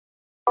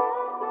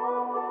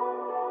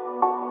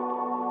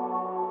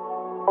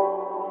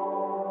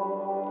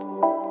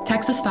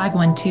Texas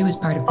 512 is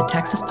part of the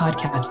Texas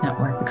Podcast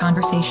Network, the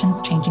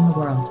conversations changing the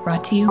world,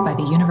 brought to you by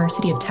the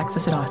University of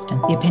Texas at Austin.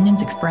 The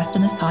opinions expressed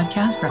in this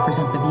podcast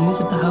represent the views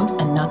of the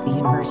host and not the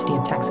University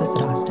of Texas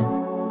at Austin.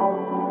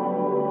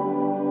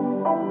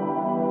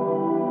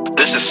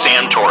 This is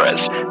Sam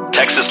Torres,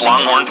 Texas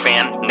Longhorn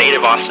fan,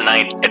 native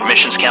Austinite,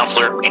 admissions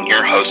counselor, and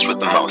your host with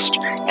the most.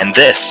 And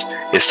this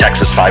is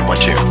Texas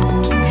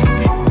 512.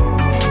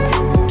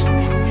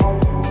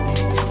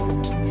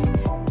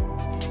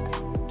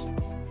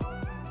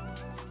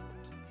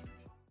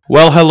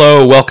 Well,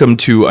 hello. Welcome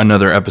to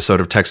another episode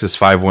of Texas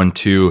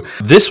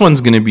 512. This one's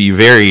going to be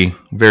very,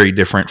 very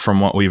different from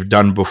what we've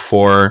done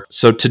before.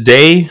 So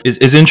today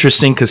is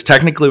interesting because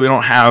technically we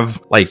don't have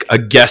like a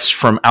guest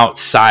from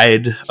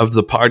outside of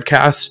the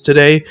podcast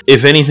today.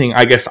 If anything,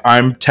 I guess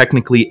I'm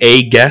technically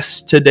a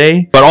guest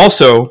today, but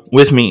also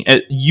with me,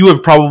 you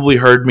have probably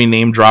heard me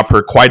name drop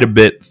her quite a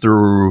bit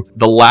through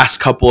the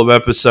last couple of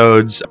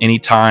episodes.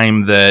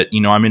 Anytime that,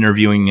 I'm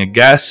interviewing a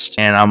guest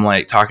and I'm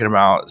like talking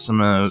about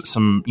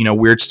some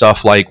weird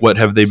stuff like what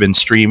have they been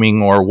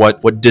streaming or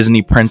what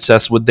Disney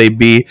princess would they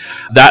be,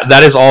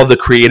 that is all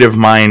the creative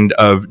mind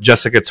of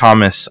Jessica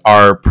Thomas,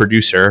 our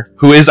producer,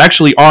 who is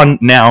actually on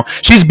now.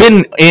 She's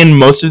been in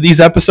most of these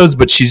episodes,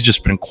 but she's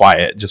just been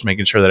quiet, just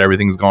making sure that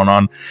everything's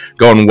going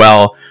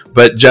well.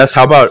 But Jess,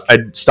 how about I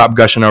stop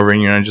gushing over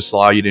you and just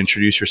allow you to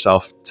introduce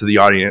yourself to the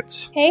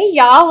audience? Hey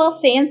y'all, well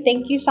Sam,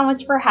 thank you so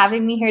much for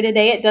having me here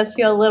today. It does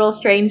feel a little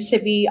strange to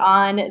be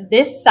on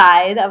this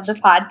side of the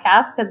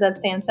podcast because as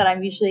Sam said,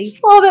 I'm usually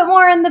a little bit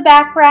more in the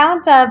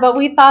background, but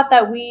we thought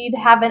that we'd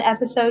have an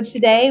episode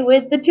today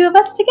with the two of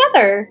us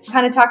together.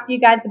 Kind of talk to you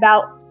guys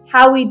about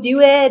how we do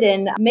it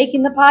and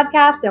making the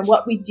podcast and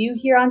what we do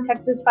here on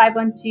Texas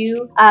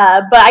 512.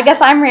 But I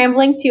guess I'm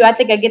rambling too. I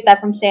think I get that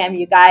from Sam,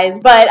 you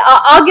guys. But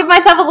I'll give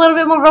myself a little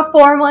bit more of a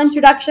formal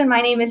introduction.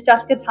 My name is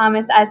Jessica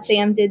Thomas, as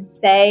Sam did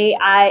say.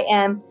 I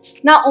am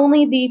not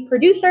only the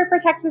producer for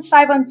Texas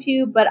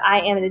 512, but I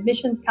am an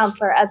admissions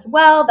counselor as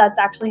well. That's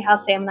actually how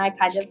Sam and I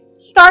kind of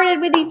started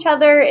with each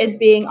other, is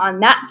being on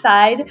that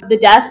side of the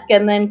desk,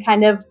 and then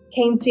kind of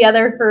came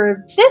together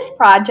for this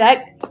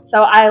project.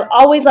 So I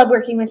always love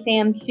working with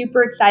Sam.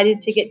 Super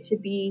excited to get to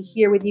be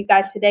here with you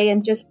guys today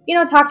and just,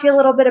 talk to you a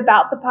little bit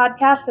about the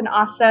podcast and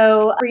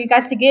also for you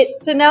guys to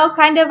get to know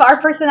kind of our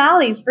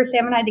personalities for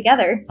Sam and I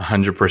together.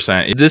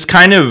 100%. This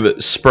kind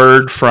of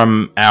spurred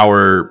from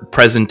our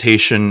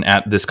presentation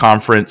at this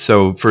conference.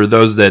 So for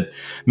those that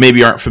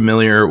maybe aren't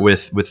familiar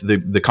with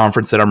the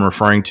conference that I'm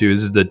referring to,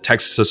 this is the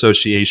Texas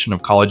Association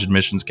of College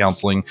Admissions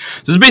Counseling.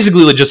 So it's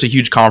basically just a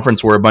huge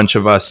conference where a bunch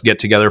of us get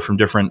together from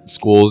different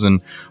schools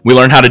and we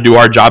learn how to do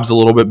our jobs a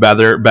little bit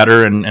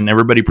better and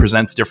everybody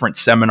presents different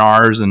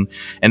seminars and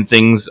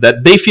things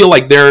that they feel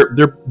like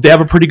they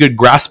have a pretty good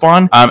grasp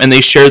on, and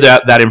they share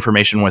that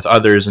information with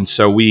others. And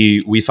so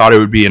we thought it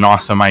would be an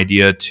awesome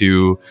idea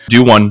to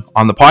do one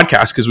on the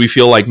podcast because we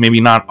feel like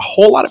maybe not a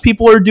whole lot of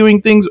people are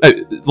doing things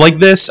like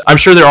this. I'm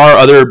sure there are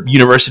other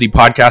university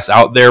podcasts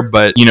out there,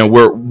 but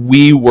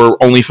we were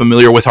only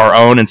familiar with our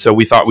own, and so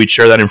we thought we'd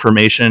share that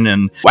information.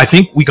 And I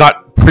think we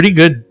got pretty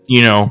good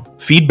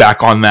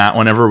feedback on that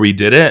whenever we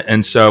did it.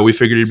 And so we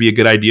figured it'd be a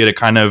good idea to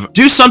kind of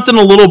do something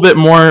a little bit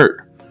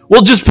more.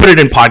 We'll just put it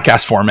in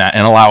podcast format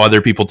and allow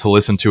other people to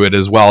listen to it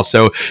as well.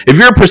 So if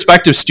you're a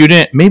prospective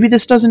student, maybe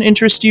this doesn't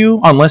interest you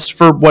unless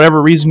for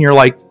whatever reason you're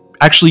like,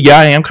 actually, yeah,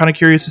 I am kind of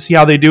curious to see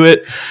how they do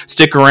it.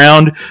 Stick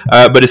around.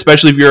 But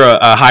especially if you're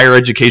a higher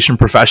education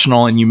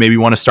professional and you maybe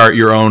want to start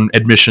your own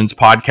admissions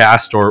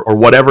podcast or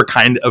whatever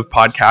kind of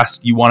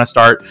podcast you want to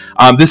start,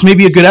 this may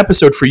be a good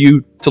episode for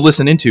you to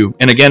listen into.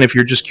 And again, if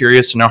you're just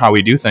curious to know how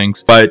we do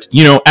things. But,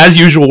 as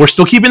usual, we're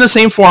still keeping the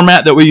same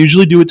format that we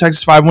usually do with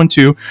Texas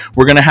 512.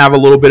 We're going to have a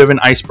little bit of an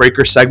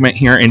icebreaker segment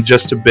here in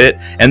just a bit.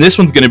 And this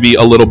one's going to be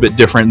a little bit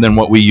different than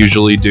what we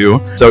usually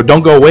do. So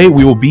don't go away.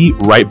 We will be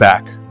right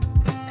back.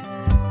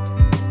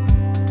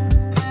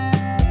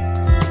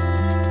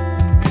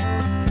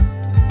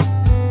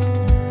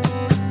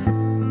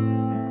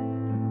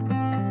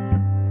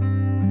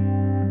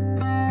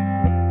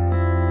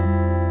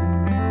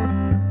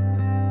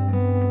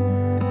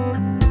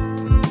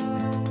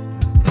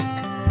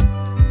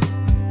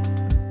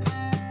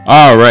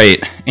 All right,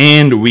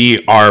 and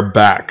we are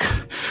back.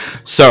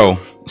 So,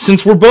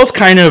 since we're both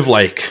kind of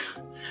like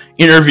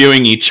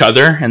interviewing each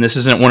other, and this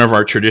isn't one of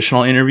our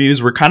traditional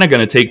interviews, we're kind of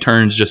going to take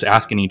turns just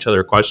asking each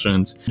other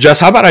questions. Jess,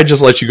 how about I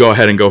just let you go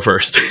ahead and go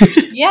first?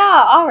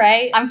 Yeah, all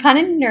right. I'm kind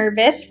of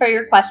nervous for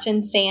your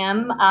question,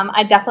 Sam.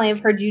 I definitely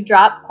have heard you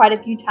drop quite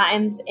a few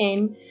times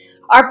in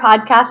our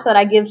podcast that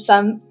I give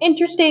some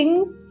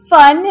interesting,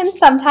 fun, and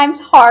sometimes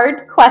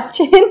hard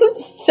questions.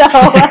 So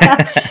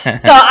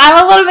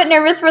I'm a little bit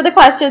nervous for the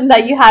questions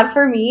that you have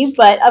for me.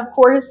 But of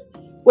course,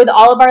 with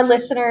all of our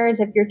listeners,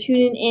 if you're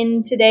tuning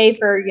in today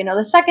for,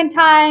 the second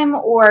time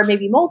or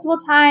maybe multiple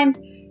times,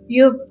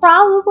 you've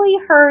probably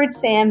heard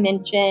Sam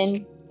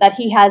mention that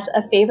he has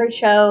a favorite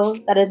show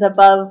that is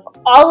above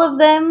all of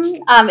them.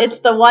 It's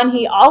the one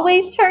he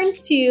always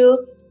turns to,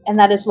 and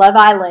that is Love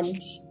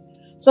Island.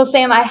 So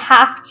Sam, I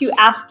have to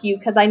ask you,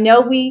 because I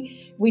know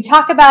we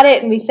talk about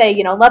it and we say,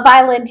 Love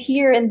Island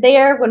here and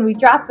there when we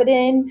drop it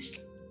in,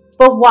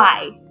 but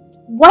why?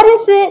 What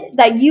is it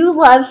that you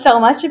love so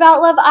much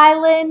about Love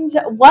Island?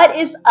 What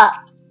is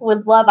up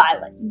with Love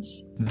Island?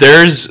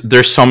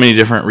 There's so many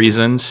different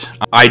reasons.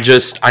 I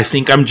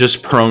think I'm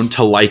just prone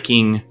to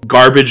liking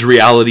garbage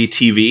reality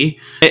TV.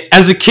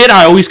 As a kid,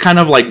 I always kind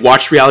of like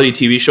watched reality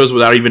TV shows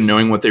without even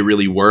knowing what they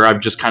really were.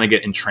 I've just kind of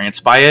get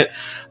entranced by it.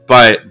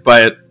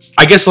 But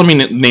I guess let me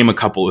name a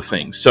couple of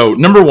things. So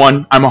number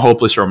one, I'm a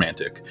hopeless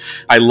romantic.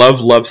 I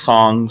love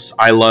songs.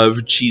 I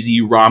love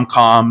cheesy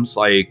rom-coms.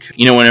 Like,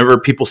 whenever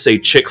people say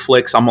chick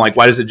flicks, I'm like,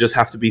 why does it just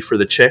have to be for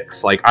the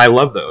chicks? Like, I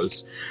love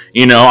those.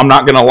 I'm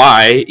not going to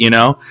lie,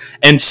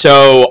 And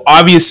so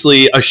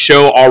obviously a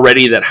show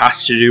already that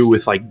has to do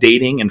with like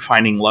dating and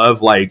finding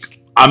love, like,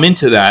 I'm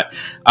into that.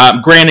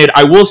 Granted,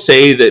 I will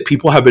say that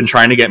people have been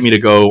trying to get me to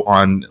go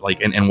on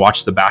like and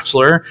watch The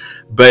Bachelor,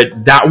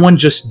 but that one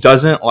just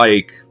doesn't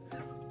like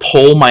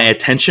pull my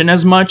attention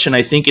as much. And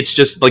I think it's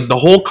just like the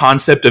whole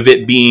concept of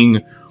it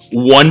being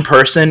one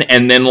person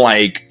and then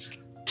like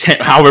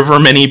however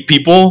many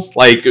people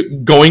like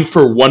going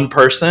for one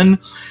person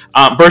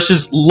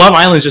versus Love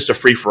Island is just a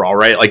free for all,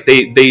 right? Like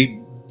they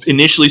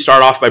initially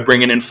start off by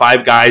bringing in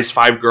 5 guys,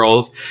 5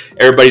 girls.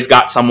 Everybody's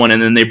got someone, and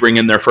then they bring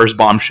in their first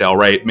bombshell,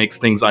 right? Makes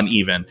things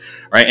uneven,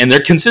 right? And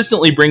they're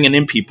consistently bringing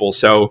in people.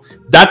 So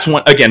that's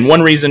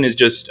one reason is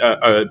just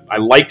I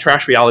like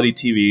trash reality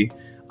TV.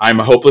 I'm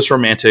a hopeless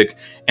romantic.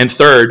 And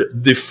third,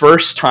 the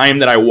first time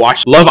that I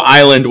watched Love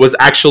Island was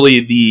actually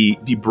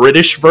the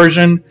British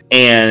version,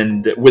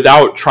 and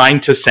without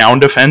trying to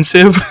sound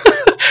offensive,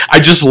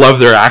 I just love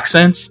their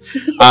accents.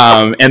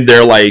 And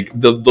they're like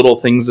the little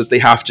things that they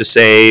have to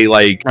say.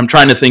 Like, I'm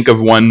trying to think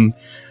of one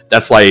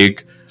that's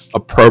like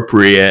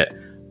appropriate.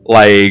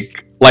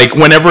 Like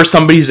whenever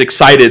somebody's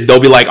excited, they'll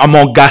be like, I'm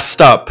all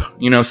gassed up,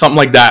 something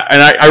like that.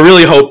 And I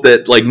really hope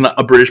that like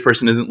a British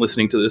person isn't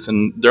listening to this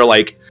and they're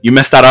like, you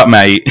messed that up,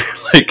 mate.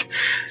 Like,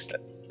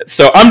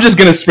 so I'm just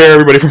going to spare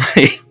everybody from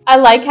me. I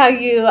like how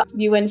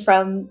you went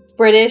from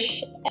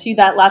British to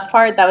that last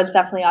part. That was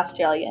definitely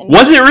Australian.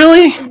 Was it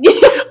really?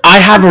 I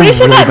have I'm a pretty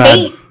sure really that bad...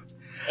 mate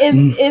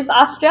is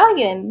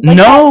Australian. Like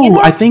no,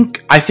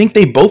 that, I think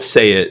they both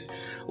say it.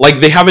 Like,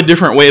 they have a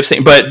different way of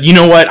saying, but you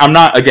know what? I'm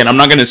not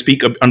going to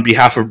speak on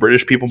behalf of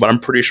British people, but I'm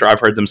pretty sure I've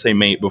heard them say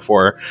mate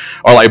before,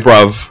 or like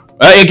bruv.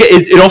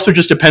 It also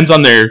just depends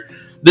on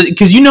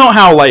because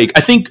how, like, I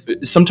think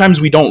sometimes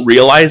we don't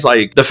realize,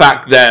 like, the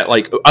fact that,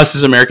 like, us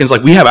as Americans,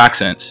 like, we have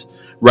accents,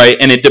 right?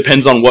 And it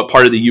depends on what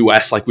part of the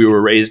U.S., like, we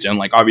were raised in.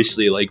 Like,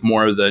 obviously, like,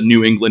 more of the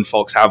New England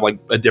folks have, like,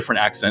 a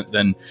different accent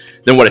than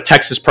what a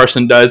Texas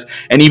person does.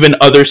 And even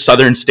other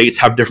southern states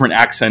have different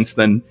accents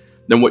than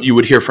what you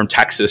would hear from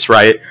Texas,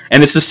 right?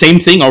 And it's the same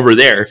thing over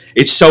there.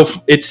 It's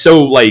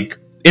so like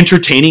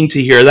entertaining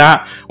to hear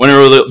that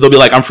whenever they'll be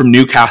like, I'm from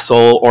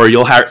Newcastle, or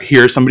you'll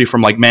hear somebody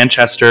from like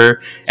Manchester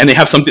and they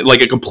have something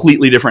like a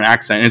completely different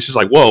accent. And it's just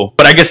like, whoa.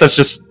 But I guess that's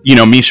just,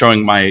 me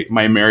showing my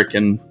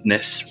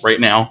Americanness right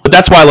now. But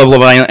that's why I love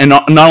Love Island. And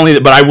not only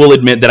that, but I will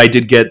admit that I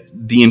did get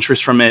the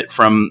interest from it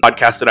from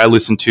podcasts that I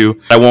listened to.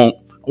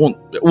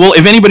 Well,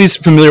 if anybody's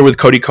familiar with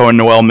Cody Ko and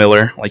Noel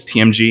Miller, like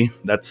TMG,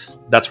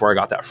 that's where I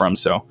got that from.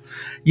 So,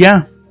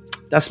 yeah,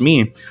 that's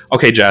me.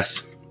 Okay,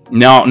 Jess.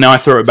 Now I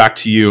throw it back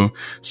to you.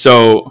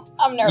 So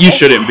I'm nervous. You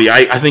shouldn't be.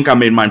 I think I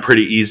made mine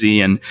pretty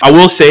easy. And I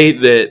will say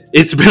that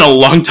it's been a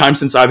long time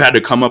since I've had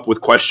to come up with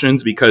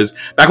questions, because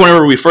back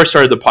whenever we first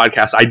started the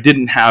podcast, I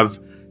didn't have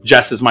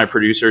Jess is my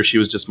producer. She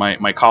was just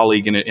my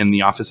colleague in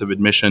the Office of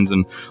Admissions,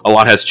 and a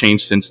lot has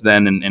changed since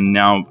then. And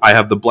now I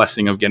have the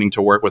blessing of getting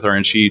to work with her,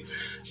 and she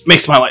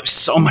makes my life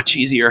so much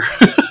easier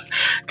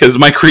because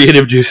my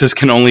creative juices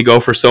can only go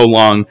for so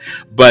long.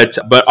 But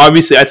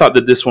obviously, I thought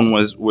that this one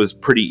was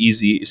pretty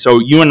easy. So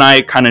you and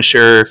I kind of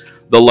share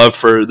the love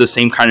for the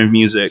same kind of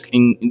music.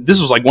 And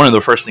this was like one of the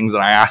first things that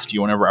I asked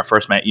you whenever I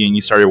first met you and you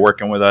started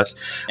working with us.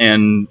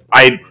 And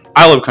I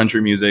love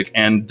country music,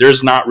 and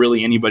there's not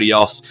really anybody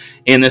else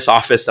in this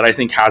office that I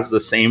think has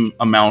the same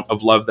amount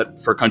of love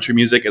for country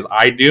music as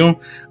I do,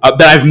 that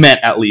I've met,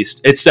 at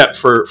least, except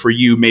for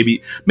you.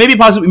 Maybe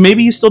possibly,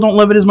 maybe you still don't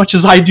love it as much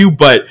as I do,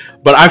 but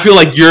I feel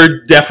like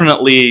you're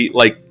definitely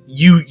like,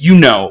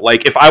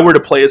 like if I were to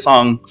play a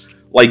song,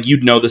 like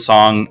you'd know the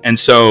song. And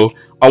so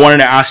I wanted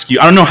to ask you,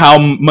 I don't know how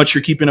much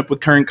you're keeping up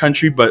with current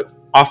country, but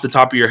off the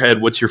top of your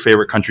head, what's your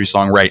favorite country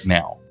song right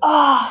now?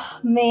 Oh,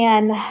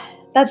 man,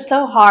 that's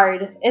so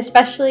hard,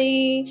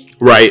 especially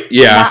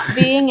not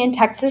being in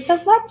Texas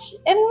as much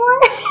anymore.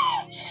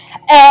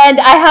 And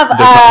I have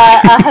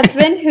a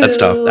husband who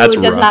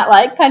does not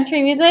like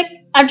country music.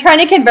 I'm trying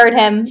to convert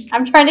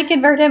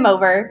him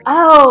over.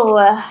 Oh,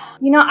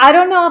 I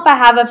don't know if I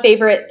have a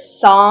favorite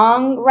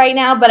song right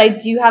now, but I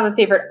do have a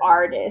favorite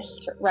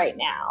artist right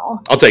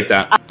now. I'll take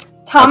that.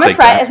 Thomas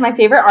Rhett is my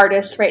favorite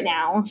artist right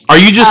now. Are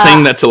you just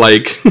saying that to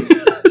like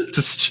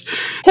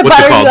to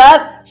butter you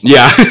up?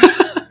 Yeah.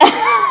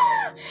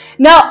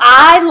 No,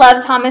 I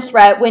love Thomas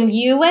Rhett. When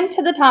you went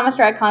to the Thomas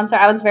Rhett concert,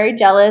 I was very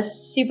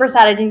jealous. Super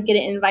sad I didn't get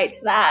an invite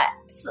to that.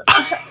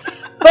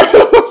 But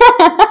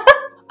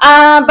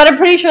I'm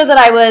pretty sure that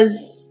I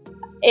was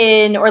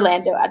in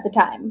Orlando at the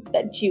time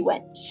that she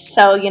went.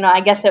 So, I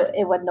guess it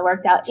wouldn't have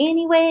worked out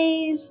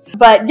anyways.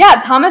 But yeah,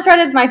 Thomas Rhett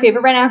is my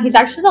favorite right now. He's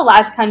actually the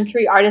last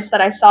country artist that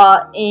I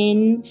saw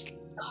in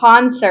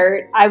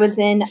concert. I was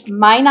in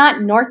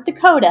Minot, North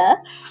Dakota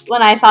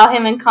when I saw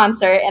him in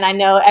concert. And I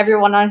know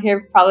everyone on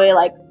here probably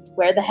like,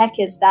 where the heck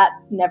is that?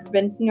 Never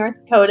been to North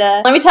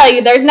Dakota. Let me tell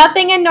you, there's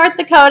nothing in North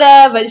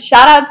Dakota, but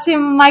shout out to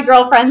my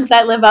girlfriends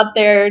that live up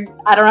there.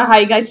 I don't know how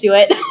you guys do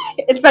it,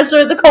 especially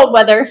with the cold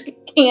weather.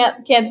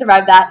 Can't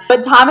survive that.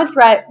 But Thomas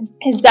Rhett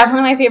is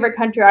definitely my favorite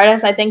country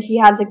artist. I think he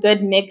has a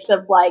good mix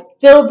of like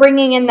still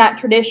bringing in that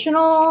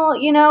traditional,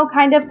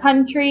 kind of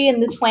country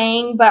and the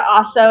twang, but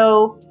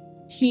also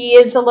he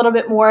is a little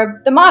bit more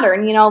of the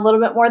modern, a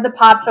little bit more of the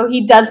pop. So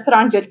he does put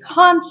on good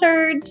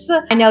concerts.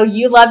 I know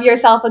you love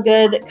yourself a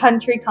good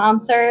country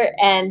concert.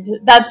 And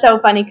that's so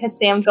funny because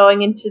Sam,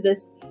 going into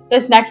this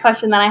next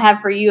question that I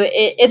have for you,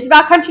 it's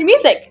about country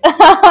music.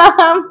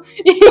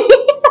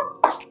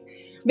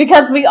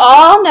 Because we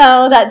all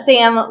know that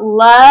Sam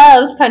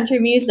loves country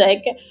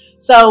music.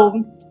 So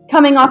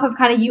coming off of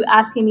kind of you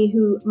asking me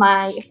who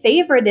my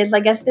favorite is,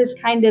 I guess this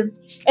kind of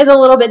is a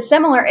little bit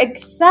similar,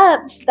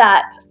 except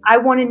that I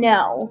want to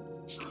know,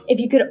 if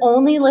you could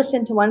only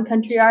listen to one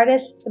country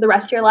artist for the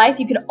rest of your life,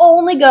 you could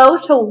only go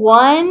to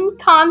one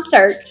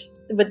concert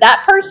with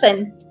that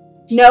person.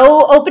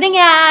 No opening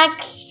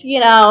acts,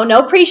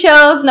 no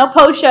pre-shows, no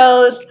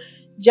post-shows,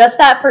 just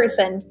that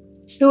person.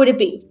 Who would it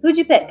be? Who'd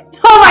you pick?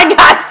 Oh my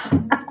gosh!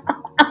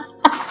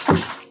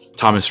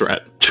 Thomas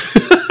Rhett.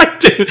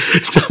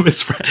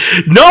 Thomas Rhett.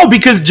 No,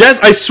 because Jess,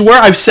 I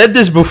swear I've said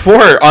this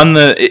before and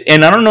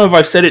I don't know if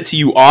I've said it to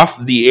you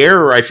off the air,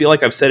 or I feel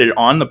like I've said it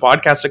on the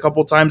podcast a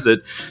couple times,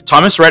 that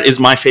Thomas Rhett is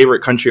my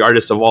favorite country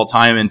artist of all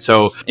time. And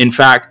so, in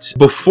fact,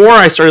 before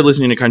I started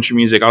listening to country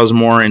music, I was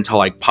more into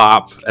like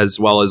pop as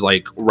well as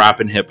like rap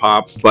and hip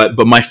hop. But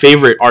my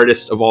favorite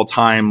artist of all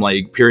time,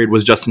 like period,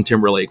 was Justin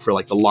Timberlake for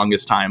like the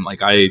longest time.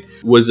 Like I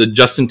was a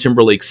Justin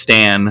Timberlake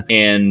stan,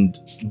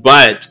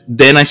 but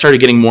then I started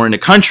getting more into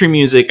country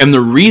music, and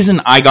the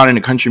reason I got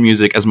into country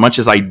music as much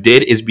as I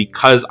did is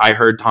because I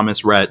heard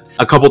Thomas Rhett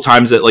a couple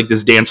times at like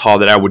this dance hall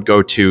that I would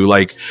go to.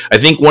 Like I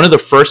think one of the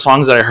first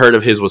songs that I heard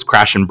of his was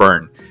Crash and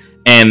Burn.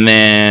 And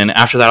then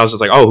after that, I was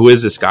just like, oh, who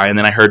is this guy? And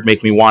then I heard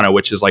Make Me Wanna,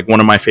 which is like one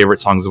of my favorite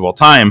songs of all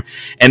time.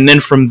 And then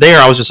from there,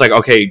 I was just like,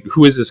 okay,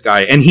 who is this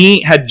guy? And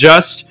he had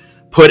just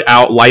put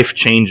out Life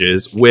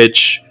Changes,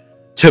 which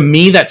to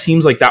me, that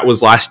seems like that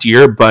was last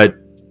year, but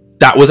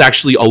that was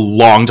actually a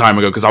long time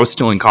ago because I was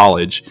still in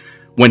college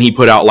when he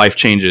put out Life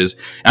Changes.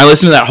 And I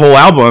listened to that whole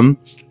album.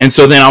 And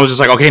so then I was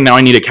just like, okay, now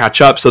I need to catch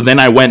up. So then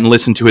I went and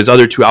listened to his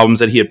other two albums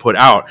that he had put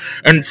out.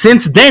 And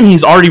since then,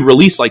 he's already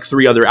released like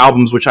 3 other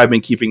albums, which I've been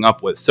keeping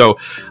up with. So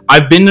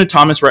I've been to a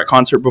Thomas Rhett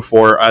concert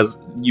before, as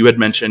you had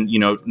mentioned,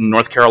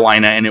 North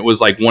Carolina. And it was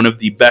like one of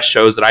the best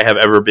shows that I have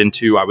ever been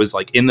to. I was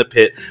like in the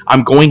pit.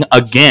 I'm going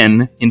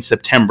again in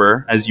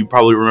September, as you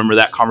probably remember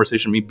that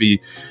conversation, me being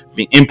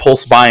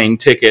impulse buying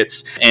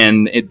tickets.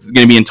 And it's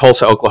going to be in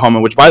Tulsa,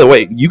 Oklahoma, which, by the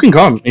way, you can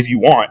come if you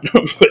want,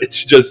 but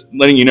it's just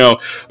letting you know.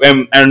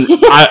 And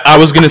I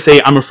was going to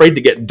say, I'm afraid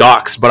to get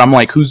doxxed, but I'm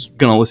like, who's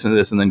going to listen to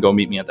this and then go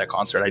meet me at that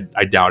concert?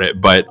 I doubt it.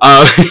 But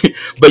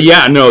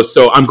yeah, no,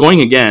 so I'm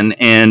going again,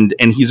 and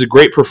he's a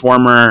great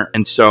performer.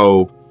 And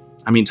so,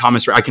 I mean,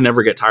 Thomas Rhett, I can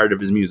never get tired of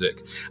his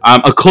music.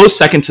 A close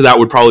second to that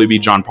would probably be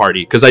Jon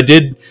Pardi, because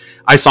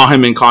I saw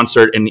him in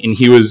concert, and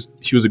he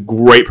was a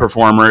great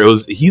performer.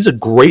 He's a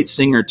great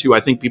singer too. I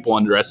think people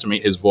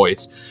underestimate his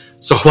voice.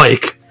 So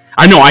like,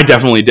 I know I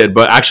definitely did,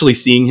 but actually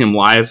seeing him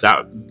live,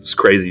 that was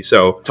crazy.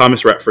 So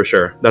Thomas Rhett for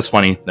sure. That's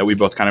funny that we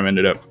both kind of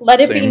ended up. Let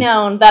it be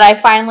known that I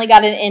finally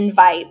got an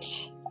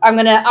invite. Our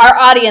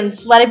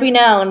audience, let it be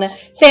known.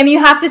 Sam, you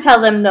have to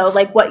tell them though,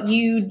 like what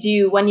you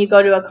do when you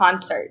go to a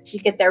concert. You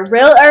get there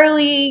real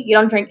early. You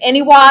don't drink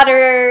any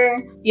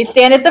water. You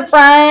stand at the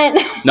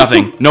front.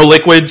 Nothing. No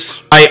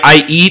liquids.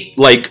 I eat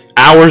like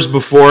hours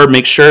before,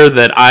 make sure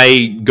that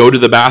I go to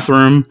the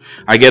bathroom.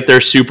 I get there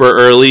super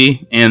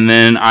early, and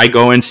then I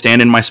go and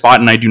stand in my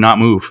spot, and I do not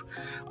move.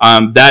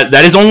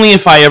 That is only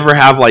if I ever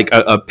have like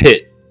a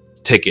pit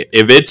ticket.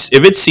 If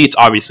it's seats,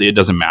 obviously it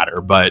doesn't matter,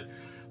 but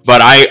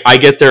I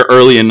get there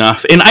early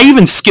enough, and I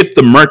even skipped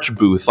the merch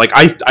booth. Like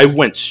I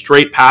went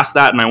straight past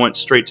that, and I went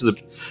straight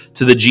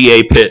to the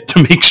GA pit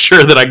to make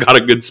sure that I got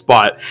a good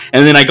spot,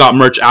 and then I got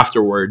merch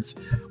afterwards,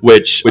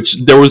 which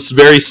there was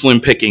very slim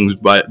pickings,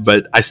 but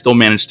I still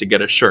managed to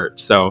get a shirt.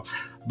 So,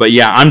 but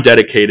yeah, I'm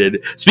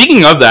dedicated.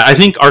 Speaking of that, I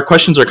think our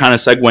questions are kind of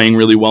segueing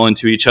really well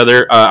into each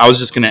other. I was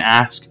just going to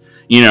ask,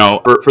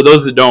 for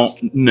those that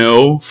don't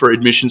know, for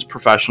admissions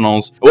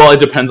professionals, well, it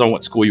depends on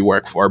what school you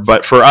work for.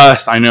 But for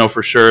us, I know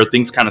for sure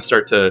things kind of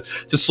start to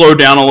slow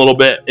down a little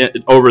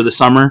bit over the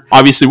summer.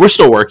 Obviously, we're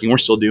still working, we're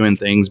still doing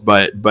things,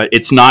 but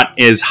it's not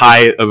as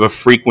high of a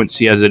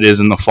frequency as it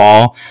is in the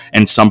fall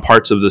and some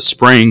parts of the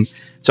spring.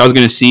 So I was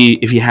going to see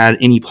if you had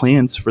any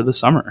plans for the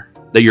summer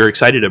that you're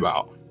excited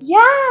about. Yeah,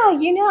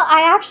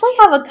 I actually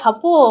have a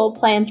couple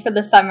plans for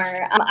the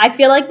summer. I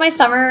feel like my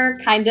summer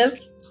kind of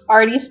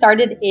already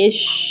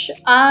started-ish.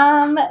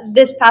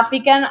 This past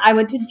weekend, I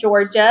went to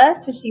Georgia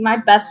to see my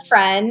best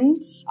friend.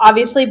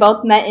 Obviously,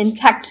 both met in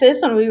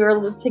Texas when we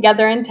were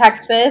together in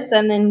Texas,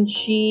 and then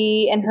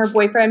she and her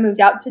boyfriend moved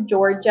out to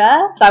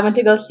Georgia. So I went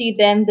to go see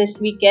them this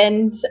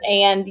weekend,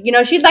 and, you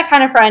know, she's that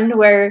kind of friend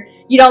where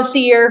you don't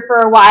see her for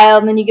a while,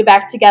 and then you get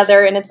back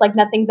together, and it's like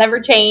nothing's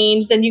ever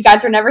changed, and you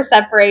guys were never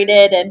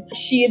separated. And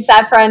she's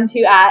that friend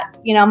who at,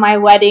 you know, my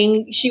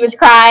wedding, she was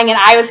crying and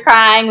I was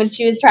crying when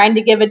she was trying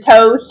to give a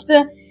toast,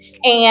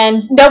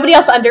 and nobody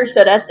else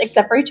understood us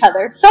except for each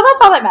other. So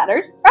that's all that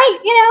matters, right?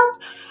 You know?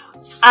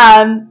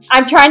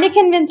 I'm trying to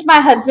convince my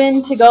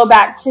husband to go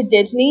back to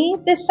Disney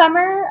this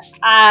summer.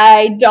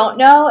 I don't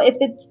know if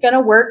it's going to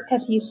work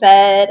because he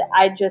said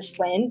I just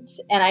went,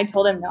 and I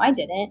told him no, I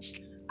didn't.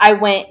 I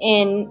went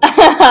in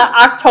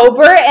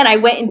October and I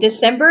went in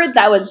December.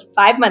 That was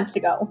 5 months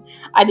ago.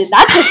 I did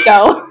not just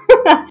go.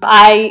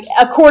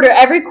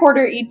 Every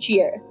quarter each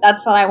year.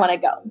 That's when I want to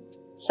go.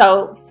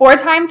 So 4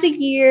 times a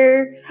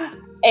year,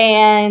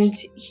 and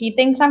he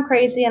thinks I'm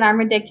crazy and I'm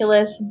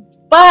ridiculous.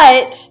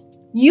 But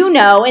you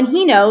know, and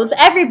he knows,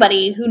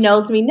 everybody who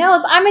knows me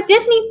knows, I'm a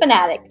Disney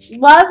fanatic.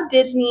 Love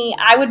Disney.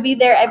 I would be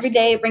there every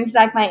day. It brings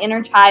back my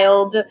inner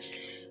child.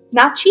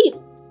 Not cheap.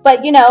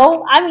 But, you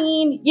know, I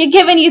mean, you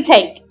give and you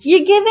take.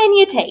 You give and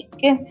you take.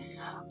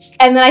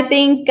 And then I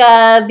think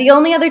the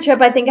only other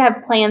trip I think I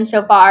have planned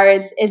so far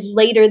is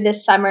later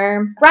this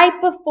summer. Right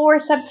before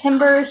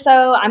September or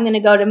so, I'm going to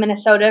go to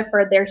Minnesota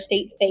for their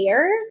state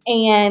fair.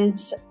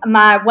 And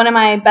one of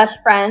my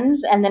best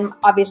friends, and then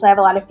obviously I have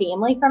a lot of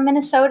family from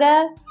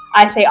Minnesota.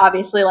 I say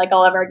obviously, like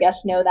all of our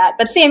guests know that.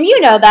 But Sam,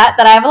 you know that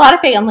I have a lot of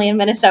family in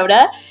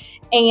Minnesota.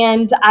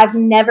 And I've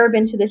never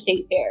been to the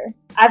state fair.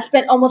 I've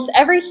spent almost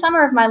every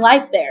summer of my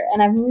life there,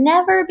 and I've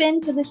never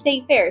been to the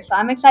state fair. So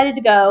I'm excited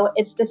to go.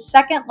 It's the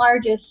second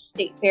largest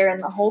state fair in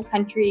the whole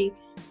country,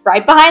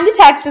 right behind the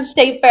Texas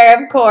State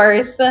Fair, of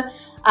course. So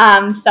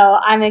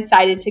I'm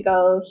excited to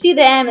go see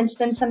them and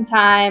spend some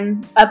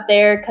time up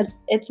there because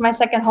it's my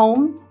second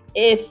home.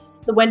 If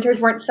the winters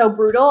weren't so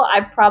brutal,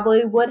 I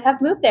probably would have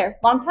moved there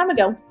a long time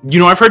ago. You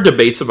know, I've heard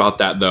debates about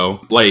that,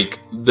 though. Like,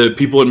 the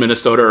people in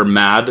Minnesota are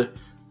mad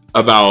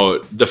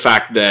about the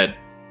fact that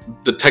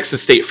the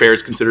Texas State Fair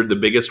is considered the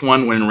biggest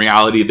one when in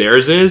reality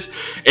theirs is.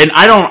 And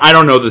I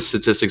don't know the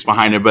statistics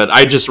behind it, but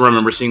I just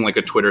remember seeing like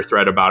a Twitter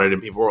thread about it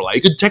and people were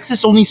like,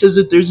 Texas only says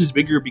that theirs is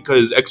bigger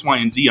because X, Y,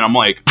 and Z. And I'm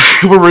like,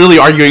 we're really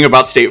arguing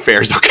about state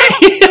fairs,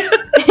 okay?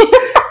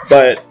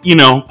 But, you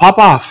know, pop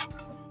off.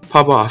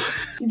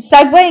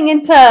 Segueing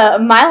into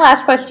my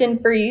last question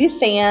for you,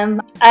 Sam.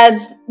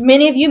 As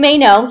many of you may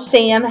know,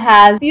 Sam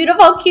has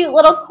beautiful, cute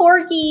little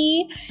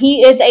corgi.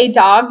 He is a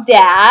dog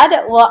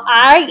dad. Well,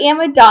 I am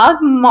a dog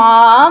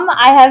mom.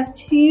 I have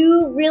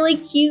 2 really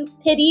cute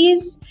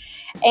pitties,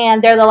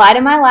 and they're the light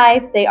of my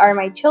life. They are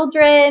my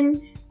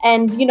children.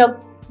 And, you know,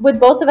 with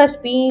both of us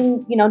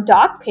being, you know,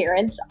 dog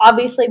parents,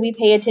 obviously we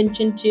pay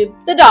attention to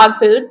the dog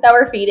food that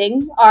we're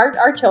feeding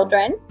our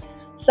children.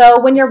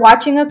 So when you're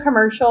watching a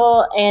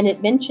commercial and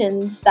it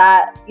mentions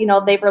that, you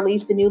know, they've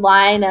released a new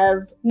line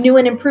of new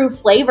and improved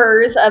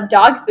flavors of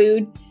dog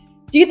food,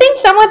 do you think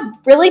someone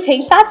really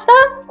tastes that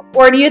stuff?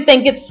 Or do you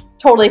think it's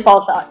totally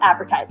false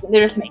advertising? They're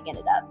just making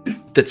it up.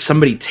 That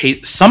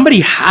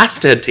somebody has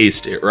to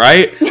taste it,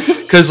 right?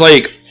 Because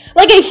like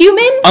a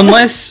human?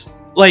 Unless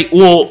like,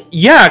 well,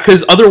 yeah,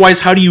 because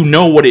otherwise how do you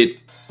know what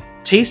it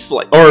tastes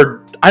like?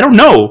 Or I don't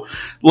know.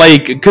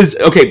 Like, because,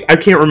 okay, I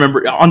can't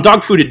remember. On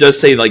dog food, it does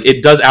say, like,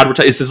 it does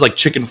advertise, it says, like,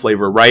 chicken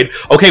flavor, right?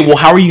 Okay, well,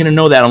 how are you going to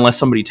know that unless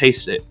somebody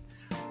tastes it,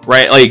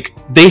 right? Like,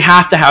 they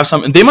have to have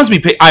something. They must be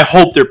paid. I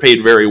hope they're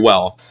paid very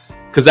well.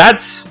 Because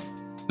that's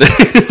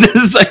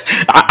like,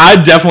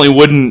 I definitely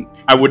wouldn't.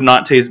 I would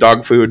not taste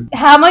dog food.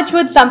 How much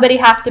would somebody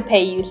have to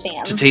pay you,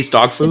 Sam? To taste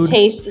dog food? To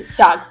taste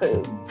dog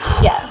food.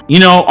 Yeah. You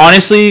know,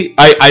 honestly,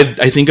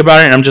 I think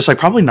about it and I'm just like,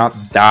 probably not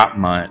that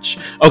much.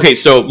 Okay,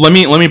 so let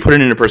me put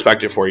it into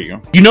perspective for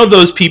you. You know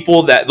those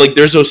people that, like,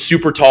 there's those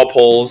super tall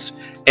poles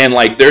and,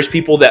 like, there's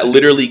people that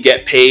literally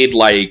get paid,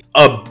 like,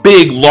 a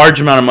big,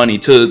 large amount of money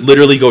to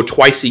literally go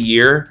twice a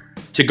year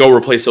to go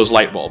replace those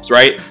light bulbs,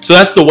 right? So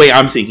that's the way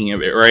I'm thinking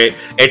of it, right?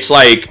 It's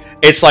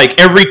like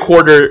every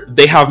quarter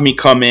they have me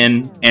come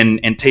in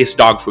and taste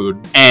dog food,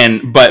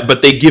 and but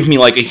they give me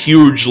like a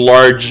huge,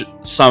 large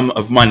sum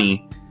of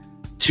money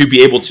to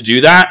be able to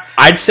do that.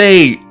 I'd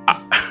say,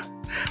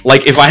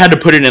 like, if I had to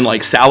put it in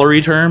like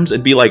salary terms,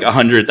 it'd be like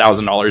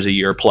 $100,000 a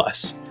year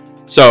plus.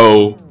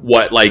 So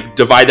what, like,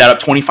 divide that up,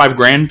 25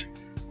 grand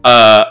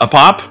a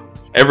pop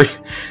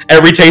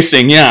every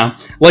tasting, yeah.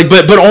 Like,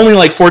 but only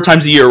like 4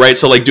 times a year, right?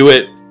 So like, do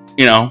it,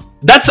 you know.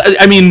 That's,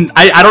 I mean,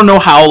 I don't know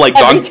how like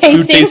dog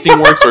food tasting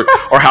works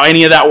or how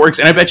any of that works.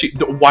 And I bet you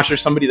watch,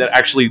 there's somebody that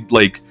actually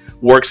like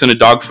works in a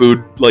dog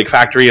food like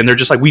factory and they're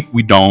just like,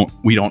 we don't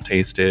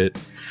taste it.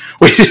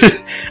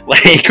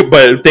 Like,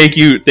 but thank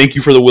you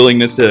for the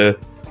willingness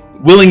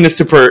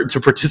to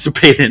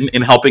participate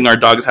in helping our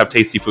dogs have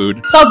tasty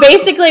food. So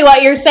basically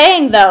what you're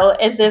saying though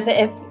is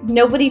if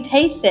nobody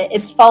tastes it,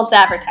 it's false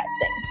advertising.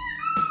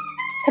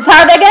 Because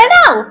how are they going to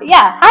know?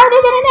 Yeah, how are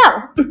they going to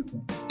know?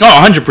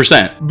 Oh,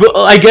 100%. But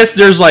I guess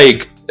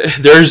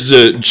there's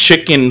a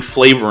chicken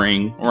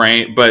flavoring,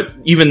 right? But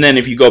even then,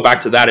 if you go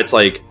back to that, it's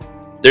like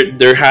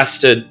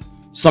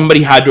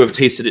somebody had to have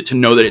tasted it to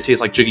know that it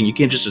tastes like chicken. You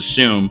can't just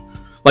assume.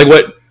 Like,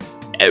 what?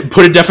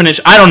 Put a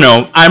definition. I don't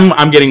know.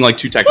 I'm getting like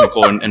too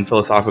technical and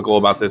philosophical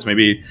about this.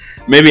 Maybe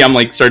I'm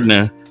like starting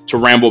to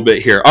ramble a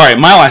bit here. All right,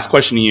 my last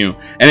question to you,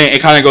 and it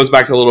kind of goes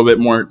back to a little bit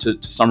more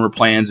to summer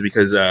plans,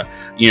 because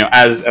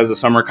as the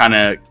summer kind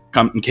of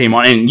came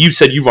on, and you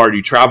said you've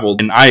already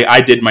traveled, and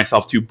I did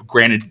myself too.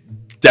 Granted,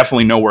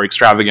 definitely nowhere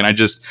extravagant. I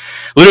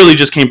literally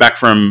just came back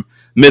from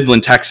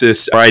Midland,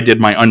 Texas, where I did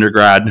my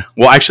undergrad.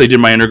 Well, actually, I did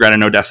my undergrad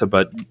in Odessa,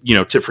 but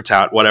tit for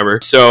tat, whatever.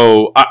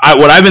 So,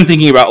 what I've been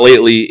thinking about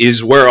lately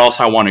is where else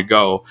I want to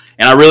go,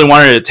 and I really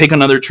wanted to take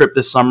another trip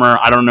this summer.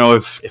 I don't know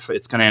if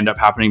it's going to end up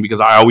happening, because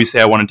I always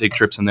say I want to take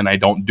trips and then I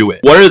don't do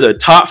it. What are the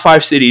top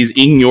 5 cities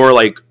in your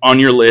on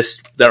your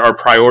list that are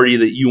priority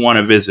that you want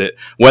to visit?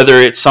 Whether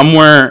it's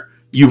somewhere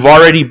you've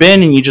already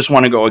been and you just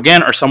want to go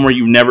again, or somewhere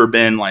you've never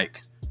been,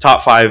 like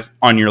top 5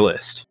 on your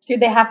list. Do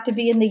they have to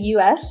be in the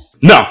U.S.?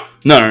 No.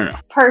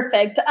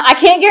 Perfect. I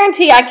can't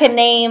guarantee I can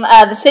name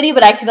the city,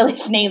 but I can at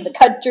least name the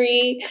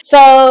country. So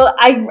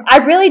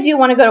I really do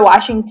want to go to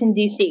Washington,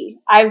 D.C.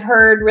 I've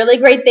heard really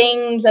great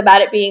things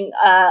about it being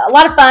a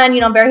lot of fun,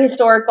 very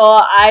historical.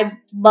 I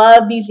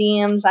love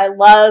museums. I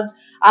love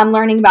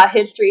learning about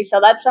history. So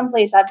that's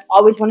someplace I've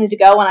always wanted to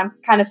go, and I'm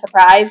kind of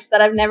surprised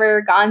that I've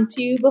never gone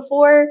to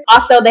before.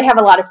 Also, they have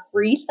a lot of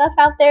free stuff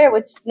out there,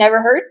 which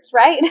never hurts,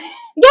 right?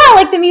 Yeah,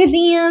 like the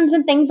museums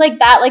and things like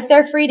that. Like,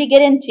 they're free to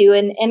get into.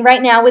 And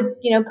right now with,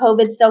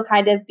 COVID still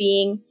kind of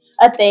being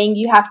a thing,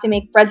 you have to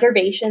make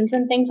reservations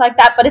and things like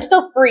that, but it's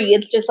still free.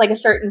 It's just like a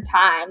certain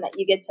time that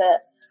you get to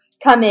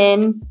come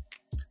in.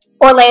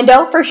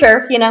 Orlando, for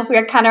sure. We kind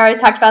of already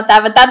talked about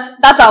that, but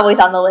that's always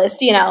on the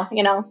list,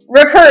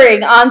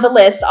 recurring on the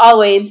list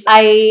always.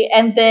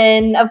 And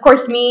then of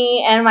course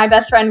me and my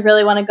best friend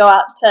really want to go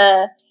out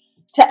to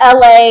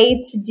LA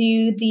to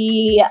do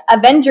the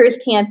Avengers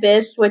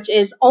campus, which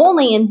is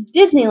only in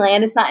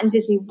Disneyland. It's not in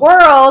Disney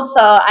World, so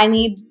I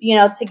need,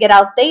 to get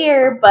out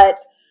there, but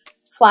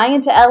flying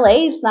into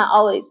LA is not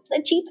always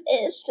the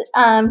cheapest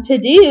to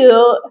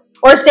do,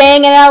 or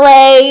staying in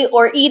LA,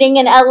 or eating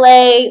in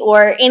LA,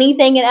 or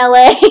anything in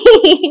LA.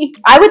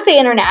 I would say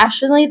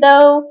internationally,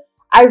 though,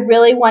 I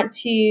really want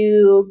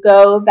to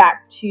go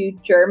back to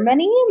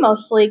Germany,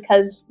 mostly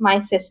because my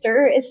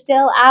sister is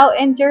still out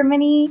in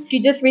Germany. She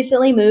just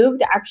recently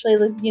moved, actually,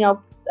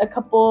 a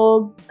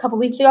couple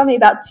weeks ago, maybe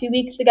about 2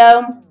 weeks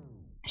ago.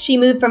 She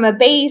moved from a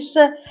base.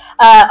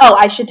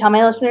 I should tell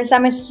my listeners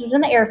that my sister's in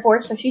the Air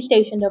Force, so she's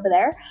stationed over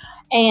there.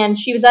 And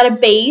she was at a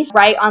base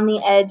right on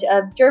the edge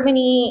of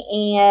Germany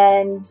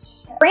and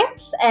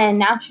France. And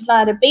now she's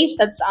at a base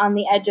that's on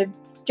the edge of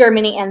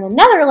Germany and the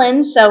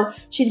Netherlands. So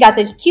she's got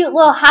this cute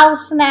little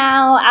house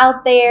now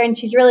out there, and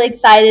she's really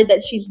excited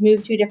that she's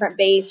moved to a different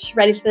base. She's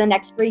ready for the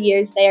next 3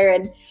 years there.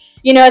 And,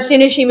 as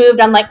soon as she moved,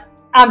 I'm like,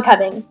 I'm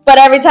coming. But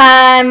every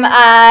time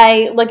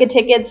I look at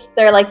tickets,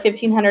 they're like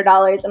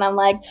 $1,500, and I'm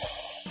like,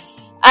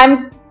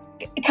 I'm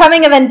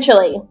coming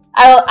eventually.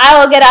 I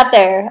will get out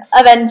there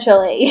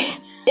eventually.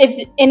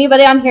 If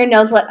anybody on here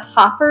knows what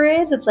Hopper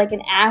is, it's like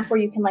an app where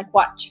you can like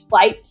watch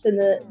flights and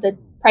the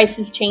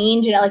prices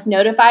change, and it like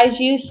notifies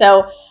you.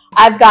 So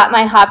I've got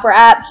my Hopper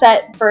app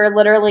set for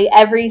literally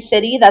every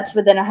city that's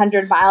within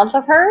 100 miles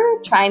of her,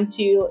 trying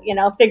to,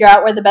 figure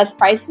out where the best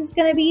price is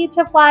going to be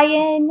to fly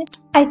in.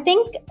 I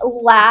think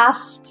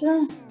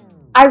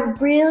I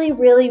really,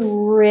 really,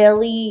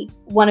 really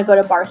want to go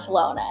to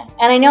Barcelona.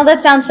 And I know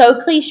that sounds so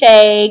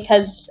cliche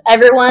because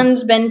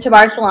everyone's been to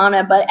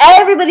Barcelona, but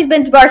everybody's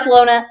been to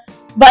Barcelona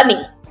but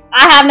me.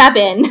 I have not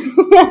been.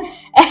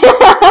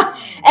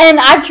 And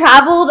I've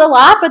traveled a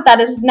lot, but that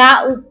is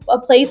not a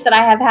place that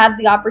I have had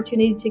the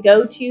opportunity to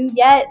go to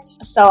yet.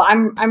 So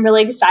I'm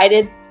really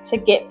excited to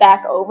get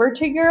back over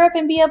to Europe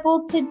and be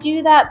able to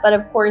do that. But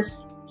of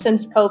course,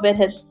 since COVID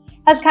has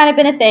kind of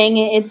been a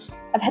thing,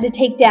 I've had to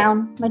take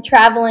down my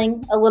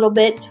traveling a little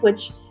bit,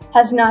 which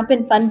has not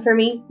been fun for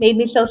me. Made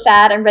me so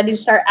sad. I'm ready to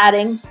start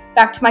adding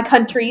back to my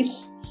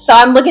countries. So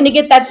I'm looking to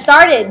get that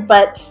started,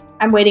 but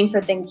I'm waiting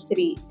for things to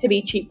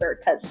be cheaper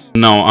because...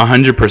 No,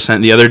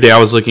 100%. The other day I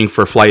was looking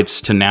for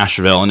flights to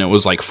Nashville, and it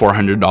was like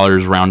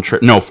 $400 round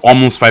trip. No,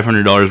 almost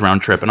 $500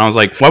 round trip. And I was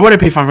like, why would I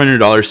pay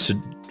 $500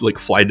 to like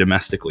fly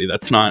domestically?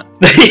 That's not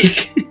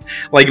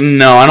like,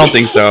 no, I don't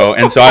think so.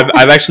 And so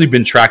I've actually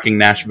been tracking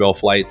Nashville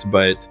flights,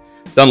 but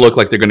doesn't look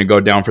like they're going to go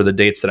down for the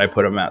dates that I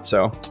put them at.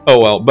 So, oh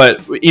well.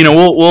 But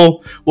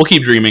we'll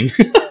keep dreaming.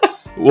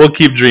 We'll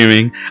keep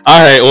dreaming.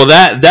 All right. Well,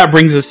 that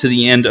brings us to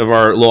the end of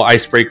our little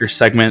icebreaker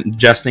segment.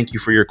 Jess, thank you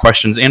for your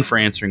questions and for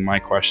answering my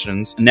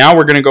questions. Now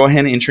we're going to go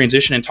ahead and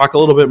transition and talk a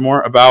little bit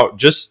more about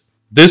just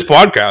this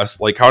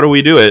podcast. Like, how do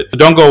we do it? So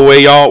don't go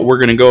away, y'all. We're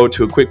going to go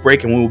to a quick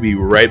break, and we'll be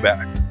right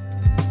back.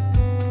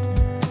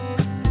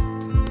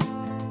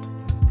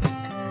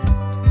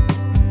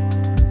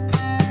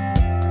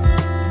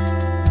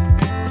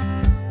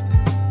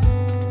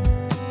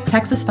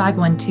 Texas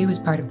 512 is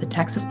part of the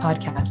Texas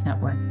Podcast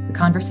Network, the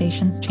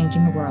conversations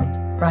changing the world.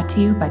 Brought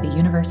to you by the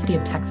University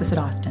of Texas at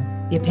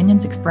Austin. The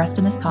opinions expressed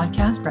in this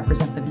podcast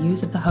represent the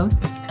views of the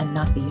hosts and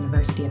not the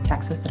University of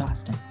Texas at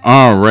Austin.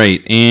 All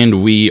right,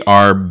 and we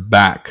are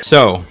back.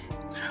 So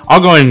I'll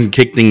go ahead and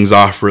kick things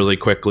off really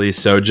quickly.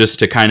 So just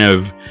to kind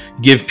of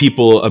give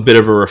people a bit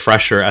of a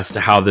refresher as to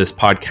how this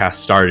podcast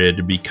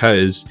started,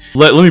 because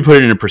let me put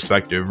it into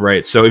perspective,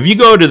 right? So if you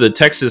go to the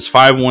Texas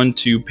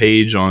 512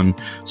 page on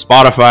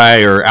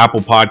Spotify or Apple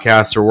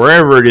Podcasts or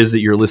wherever it is that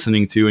you're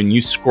listening to, and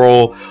you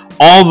scroll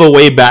all the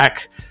way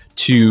back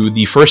to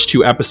the first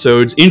two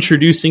episodes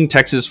introducing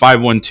Texas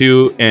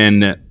 512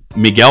 and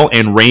Miguel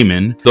and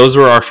Raymond. Those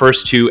were our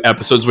first two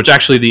episodes, which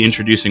actually the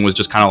introducing was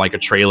just kind of like a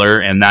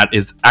trailer. And that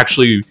is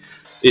actually,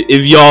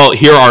 if y'all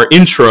hear our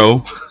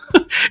intro,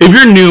 if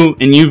you're new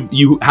and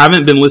you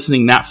haven't been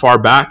listening that far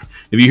back,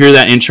 if you hear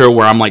that intro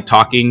where I'm like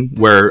talking,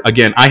 where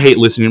again, I hate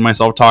listening to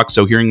myself talk.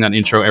 So hearing that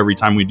intro every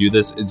time we do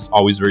this, it's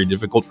always very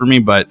difficult for me.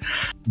 But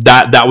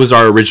that was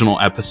our original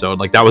episode.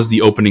 Like that was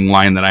the opening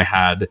line that I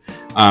had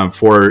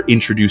for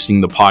introducing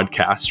the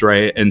podcast.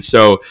 Right. And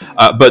so,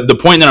 but the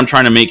point that I'm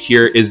trying to make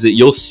here is that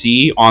you'll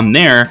see on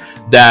there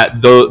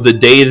that the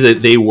day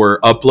that they were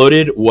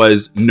uploaded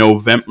was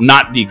November,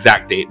 not the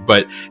exact date,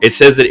 but it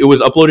says that it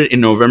was uploaded in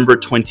November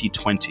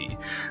 2020.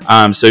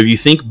 So if you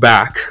think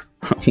back,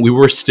 we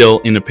were still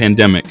in a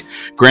pandemic.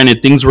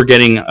 Granted, things were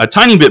getting a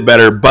tiny bit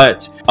better,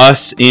 but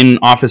us in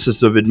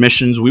offices of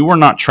admissions, we were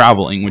not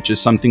traveling, which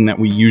is something that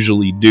we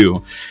usually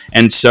do.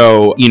 And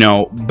so,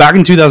 back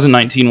in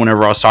 2019,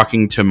 whenever I was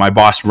talking to my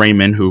boss,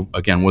 Raymond, who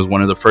again was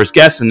one of the first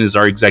guests and is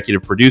our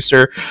executive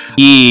producer,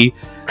 he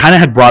kind of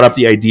had brought up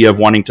the idea of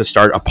wanting to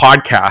start a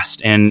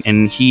podcast.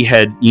 And he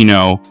had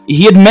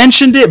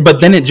mentioned it,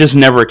 but then it just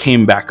never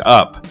came back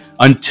up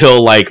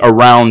until like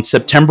around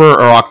September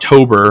or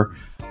October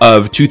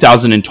of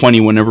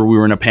 2020, whenever we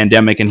were in a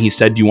pandemic, and he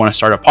said, do you want to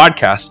start a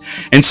podcast?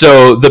 And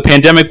so the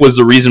pandemic was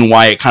the reason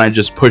why it kind of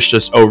just pushed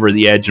us over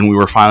the edge, and we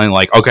were finally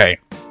like, okay,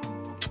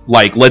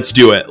 like let's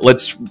do it.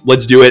 Let's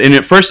do it. And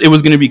at first it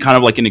was going to be kind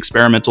of like an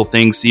experimental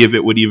thing, see if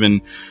it would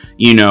even,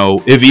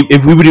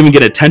 if we would even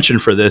get attention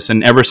for this.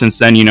 And ever since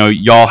then,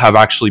 y'all have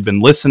actually been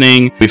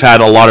listening. We've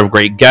had a lot of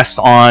great guests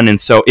on.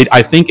 And so it,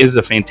 I think, is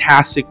a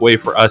fantastic way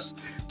for us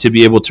to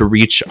be able to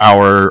reach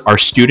our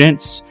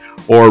students,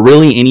 or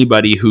really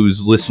anybody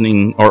who's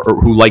listening or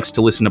who likes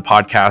to listen to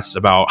podcasts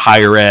about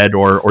higher ed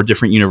or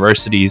different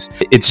universities.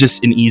 It's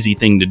just an easy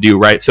thing to do,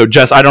 right? So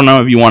Jess, I don't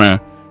know if you want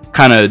to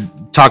kind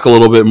of talk a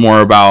little bit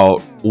more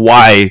about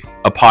why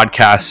a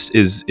podcast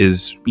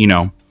is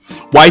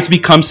why it's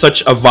become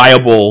such a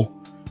viable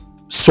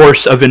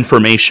source of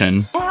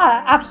information.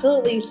 Yeah,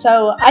 absolutely.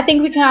 So I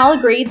think we can all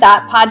agree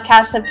that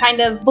podcasts have kind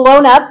of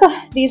blown up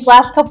these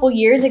last couple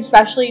years,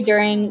 especially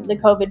during the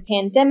COVID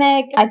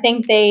pandemic. I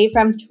think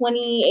from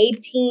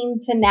 2018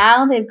 to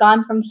now, they've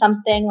gone from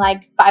something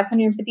like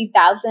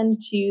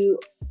 550,000 to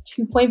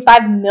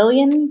 2.5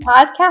 million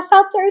podcasts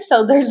out there.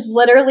 So there's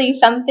literally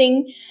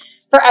something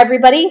for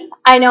everybody.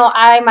 I know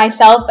I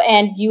myself,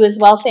 and you as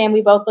well, Sam,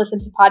 we both listen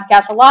to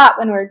podcasts a lot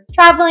when we're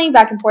traveling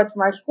back and forth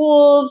from our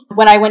schools.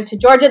 When I went to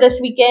Georgia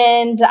this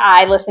weekend,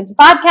 I listened to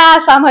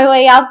podcasts on my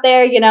way out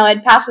there.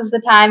 It passes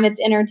the time. It's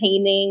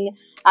entertaining,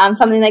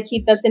 something that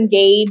keeps us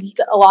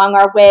engaged along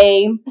our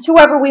way to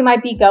wherever we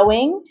might be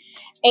going.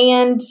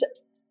 And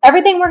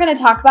everything we're going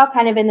to talk about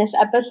kind of in this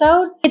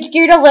episode, it's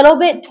geared a little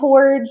bit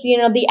towards,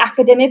 the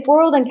academic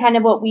world and kind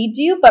of what we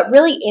do, but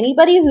really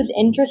anybody who's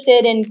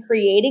interested in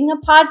creating a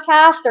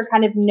podcast or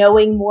kind of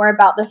knowing more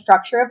about the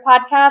structure of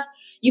podcasts,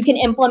 you can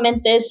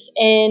implement this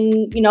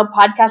in,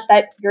 podcasts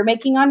that you're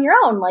making on your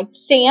own. Like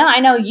Sam, I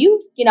know you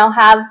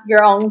have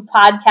your own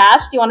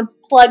podcast. Do you want to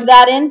plug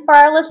that in for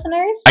our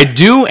listeners? I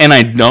do and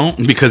I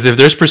don't, because if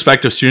there's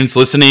prospective students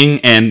listening,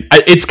 and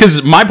it's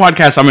because my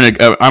podcast,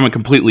 I'm a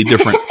completely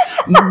different,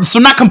 so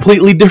not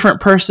completely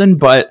different person,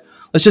 but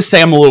let's just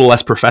say I'm a little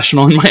less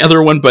professional in my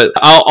other one. But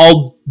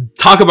I'll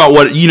talk about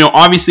what,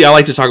 obviously I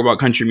like to talk about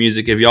country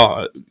music if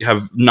y'all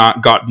have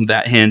not gotten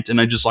that hint,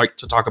 and I just like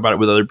to talk about it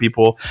with other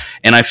people.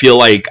 And I feel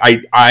like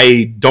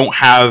I don't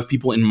have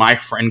people in my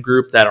friend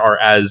group that are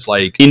as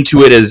like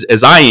into it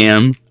as I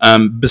am,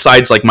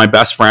 besides like my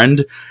best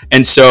friend.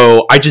 And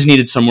so I just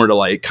needed somewhere to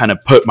like kind of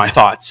put my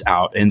thoughts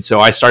out. And so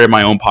I started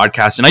my own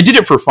podcast, and I did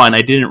it for fun.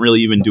 I didn't really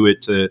even do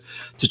it to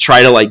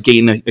try to like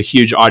gain a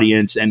huge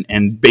audience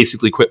and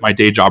basically quit my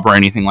day job or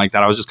anything like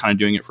that. I was just kind of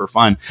doing it for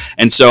fun.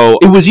 And so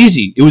it was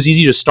easy. It was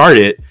easy to start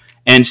it.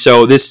 And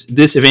so this,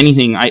 if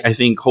anything, I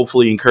think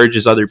hopefully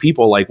encourages other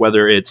people, like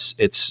whether it's,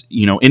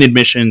 in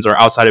admissions or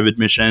outside of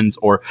admissions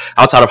or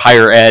outside of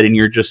higher ed, and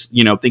you're just,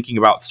 thinking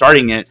about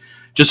starting it,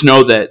 just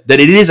know that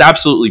it is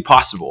absolutely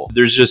possible.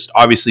 There's just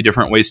obviously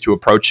different ways to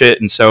approach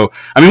it. And so,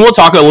 I mean, we'll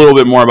talk a little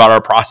bit more about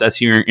our process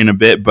here in a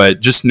bit,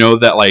 but just know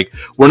that like,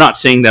 we're not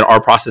saying that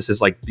our process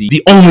is like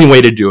the only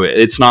way to do it.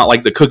 It's not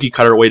like the cookie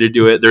cutter way to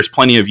do it. There's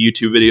plenty of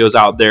YouTube videos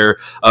out there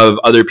of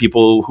other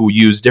people who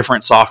use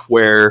different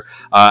software,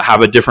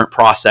 have a different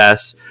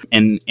process,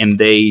 and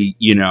they,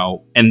 you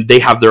know, and they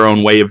have their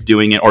own way of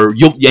doing it, or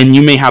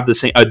you may have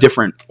a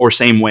different or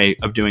same way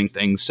of doing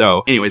things.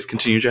 So anyways,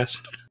 continue,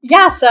 Jess.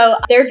 Yeah, so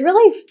there's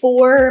really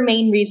 4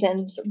 main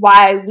reasons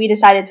why we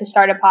decided to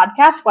start a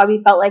podcast, why we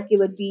felt like it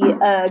would be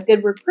a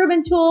good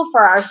recruitment tool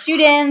for our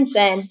students,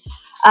 and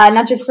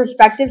not just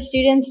prospective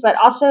students, but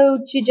also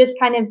to just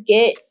kind of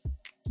get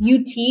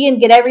UT and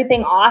get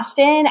everything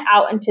Austin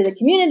out into the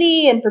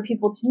community, and for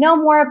people to know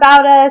more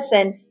about us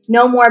and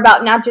know more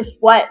about not just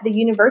what the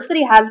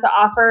university has to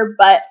offer,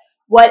 but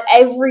what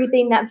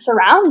everything that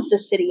surrounds the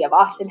city of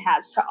Austin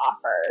has to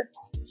offer.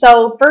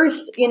 So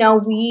first, you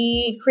know,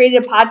 we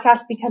created a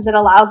podcast because it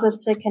allows us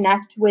to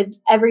connect with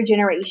every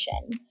generation.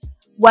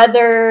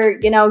 Whether,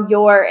 you know,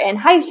 you're in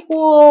high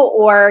school,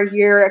 or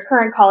you're a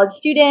current college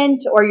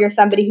student, or you're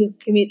somebody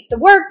who commutes to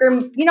work,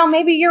 or, you know,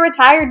 maybe you're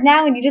retired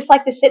now and you just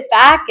like to sit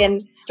back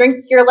and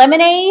drink your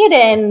lemonade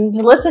and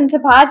listen to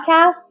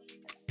podcasts.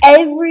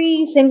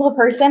 Every single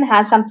person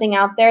has something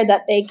out there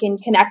that they can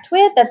connect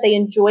with, that they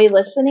enjoy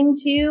listening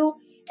to.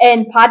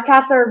 And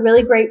podcasts are a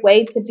really great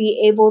way to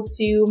be able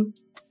to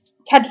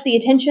catch the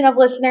attention of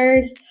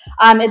listeners.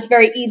 It's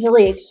very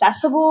easily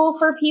accessible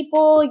for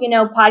people. You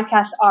know,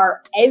 podcasts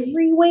are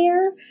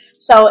everywhere.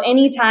 So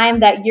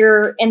anytime that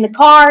you're in the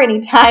car,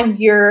 anytime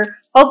you're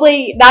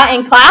hopefully not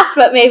in class,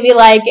 but maybe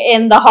like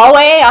in the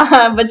hallway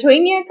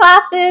between your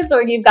classes,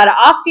 or you've got an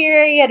off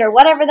period, or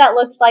whatever that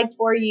looks like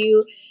for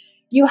you,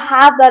 you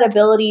have that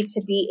ability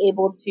to be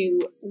able to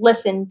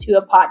listen to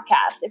a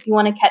podcast. If you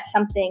want to catch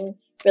something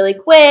really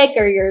quick,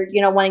 or you're,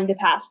 you know, wanting to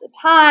pass the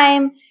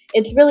time,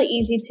 it's really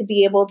easy to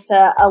be able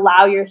to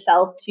allow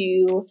yourself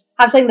to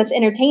have something that's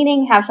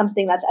entertaining, have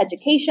something that's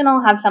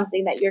educational, have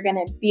something that you're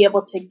going to be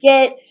able to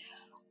get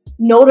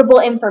notable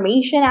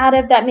information out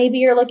of that maybe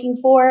you're looking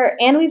for.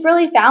 And we've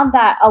really found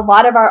that a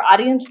lot of our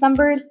audience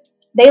members,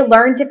 they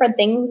learn different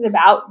things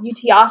about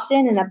UT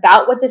Austin and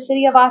about what the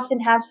city of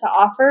Austin has to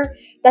offer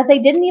that they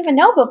didn't even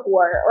know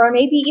before, or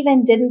maybe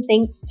even didn't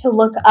think to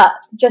look up,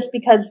 just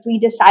because we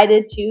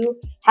decided to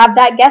have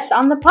that guest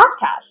on the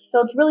podcast. So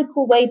it's a really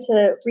cool way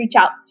to reach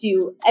out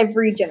to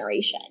every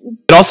generation.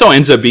 It also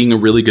ends up being a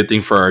really good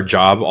thing for our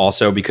job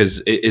also,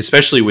 because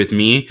especially with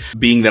me,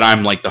 being that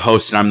I'm like the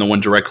host and I'm the one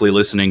directly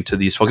listening to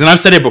these folks. And I've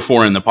said it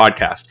before in the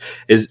podcast,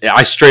 is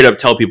I straight up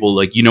tell people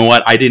like, you know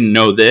what, I didn't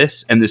know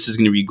this, and this is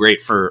going to be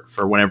great for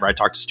whenever I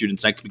talk to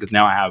students next, because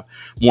now I have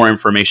more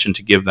information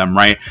to give them,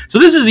 right? So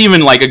this is even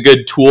like a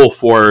good tool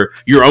for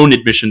your own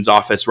admissions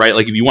office, right?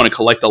 Like if you want to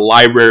collect a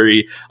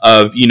library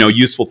of, you know,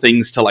 useful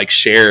things to like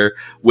share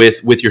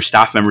with your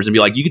staff members and be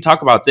like, you can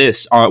talk about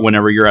this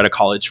whenever you're at a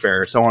college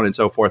fair, so on and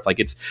so forth. Like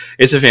it's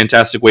a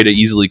fantastic way to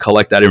easily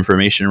collect that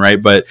information,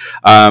 right? But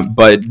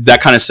that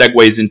kind of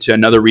segues into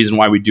another reason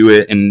why we do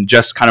it, and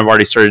just kind of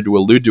already started to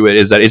allude to it,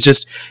 is that it's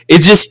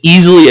just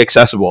easily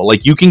accessible.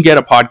 Like you can get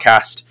a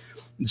podcast.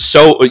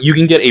 So you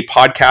can get a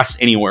podcast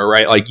anywhere,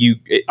 right? Like you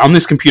on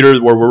this computer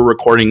where we're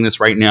recording this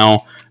right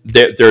now,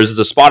 there's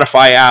the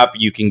Spotify app.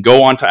 You can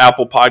go onto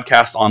Apple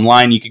Podcasts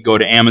online. You could go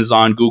to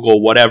Amazon,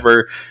 Google,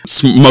 whatever.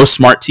 Most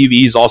smart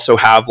TVs also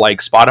have like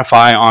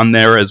Spotify on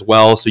there as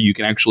well. So you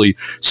can actually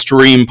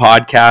stream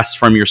podcasts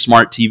from your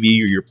smart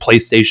TV or your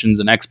PlayStations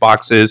and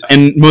Xboxes.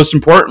 And most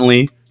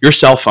importantly, your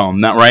cell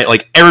phone, that right?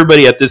 Like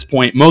everybody at this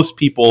point, most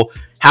people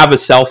have a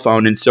cell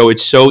phone. And so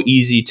it's so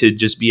easy to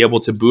just be able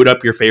to boot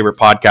up your favorite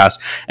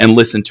podcast and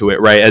listen to it,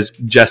 right? As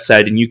Jess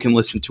said, and you can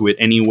listen to it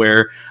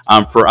anywhere.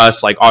 For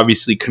us, like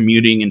obviously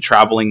commuting and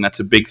traveling, that's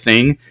a big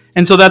thing.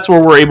 And so that's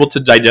where we're able to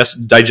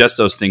digest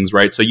those things,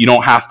 right? So you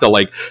don't have to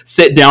like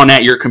sit down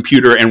at your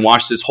computer and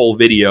watch this whole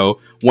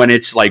video when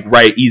it's like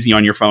right easy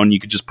on your phone.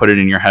 You could just put it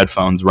in your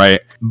headphones, right?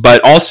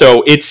 But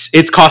also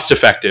it's cost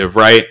effective,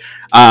 right?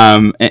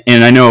 And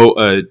I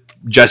know,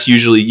 Jess,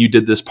 usually you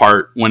did this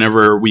part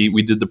whenever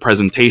we did the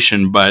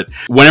presentation, but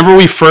whenever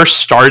we first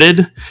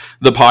started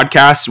the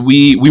podcast,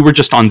 we were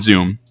just on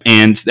Zoom,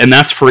 and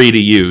that's free to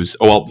use.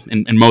 Well,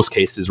 in most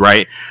cases,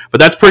 right? But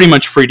that's pretty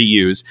much free to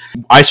use.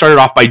 I started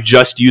off by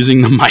just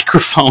using the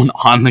microphone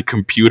on the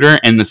computer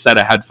and the set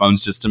of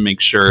headphones just to make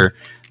sure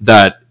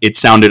that it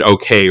sounded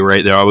okay,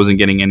 right? There, I wasn't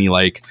getting any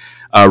like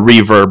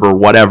reverb or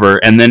whatever.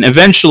 And then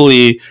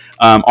eventually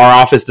our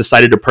office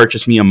decided to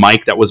purchase me a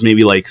mic that was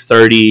maybe like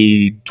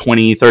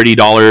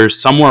 $30,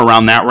 somewhere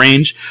around that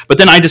range. But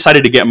then I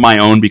decided to get my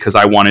own because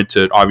I wanted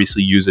to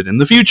obviously use it in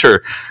the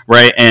future,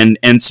 right?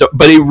 And so,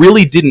 but it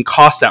really didn't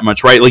cost that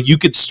much, right? Like you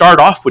could start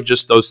off with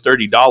just those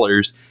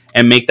 $30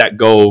 and make that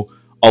go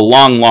a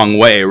long, long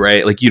way,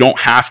 right? Like you don't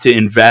have to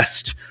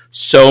invest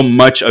so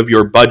much of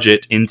your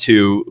budget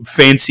into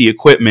fancy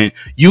equipment.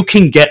 You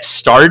can get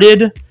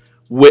started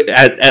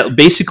at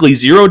basically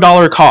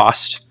 $0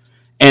 cost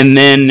And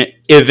then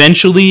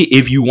eventually,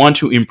 if you want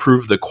to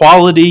improve the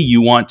quality,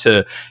 you want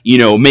to,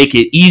 make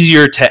it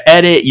easier to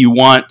edit, you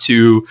want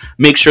to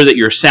make sure that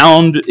your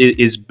sound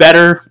is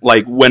better,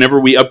 like whenever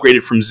we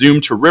upgraded from Zoom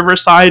to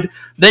Riverside,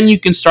 then you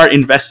can start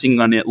investing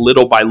on it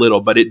little by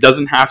little, but it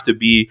doesn't have to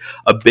be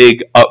a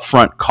big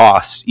upfront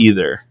cost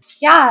either.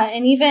 Yeah,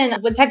 and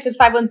even with Texas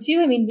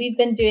 512, we've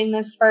been doing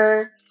this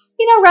for,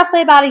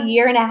 roughly about a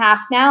year and a half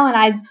now, and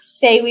I'd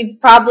say we've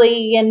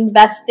probably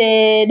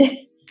invested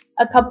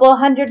a couple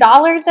 $100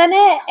 in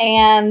it,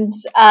 and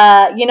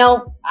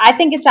I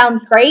think it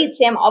sounds great.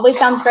 Sam always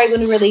sounds great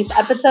when we release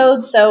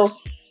episodes, so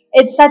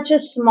it's such a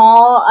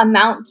small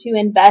amount to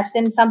invest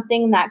in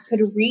something that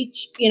could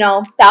reach,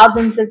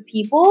 thousands of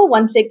people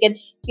once it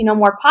gets,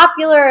 more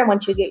popular, and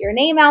once you get your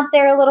name out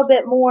there a little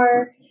bit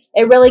more.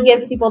 It really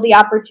gives people the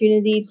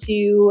opportunity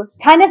to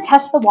kind of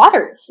test the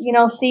waters,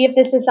 see if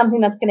this is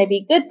something that's going to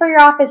be good for your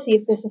office, see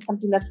if this is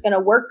something that's going to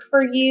work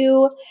for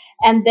you.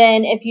 And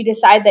then if you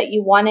decide that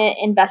you want to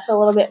invest a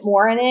little bit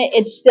more in it,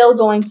 it's still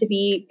going to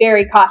be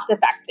very cost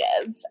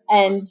effective.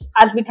 And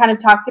as we kind of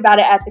talked about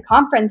it at the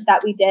conference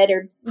that we did,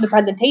 or the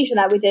presentation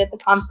that we did at the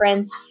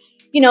conference,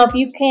 if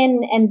you can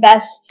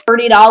invest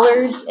 $30,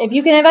 if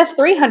you can invest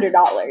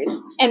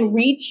 $300 and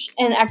reach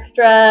an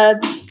extra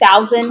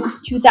 1,000,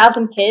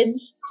 2,000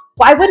 kids,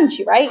 why wouldn't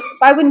you, right?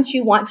 Why wouldn't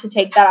you want to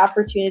take that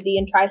opportunity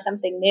and try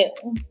something new?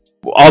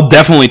 I'll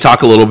definitely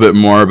talk a little bit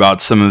more about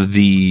some of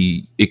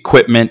the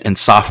equipment and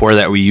software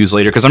that we use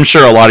later, because I'm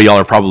sure a lot of y'all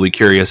are probably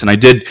curious. And I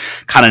did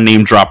kind of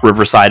name drop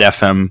Riverside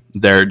FM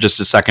there just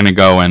a second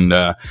ago. And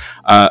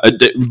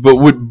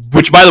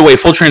which, by the way,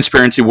 full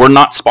transparency, we're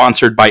not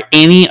sponsored by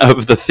any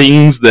of the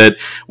things that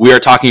we are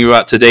talking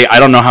about today. I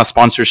don't know how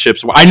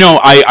sponsorships. I know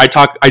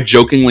I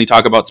jokingly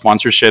talk about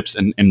sponsorships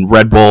and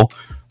Red Bull.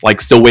 Like,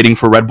 still waiting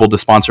for Red Bull to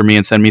sponsor me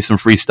and send me some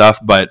free stuff,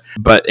 but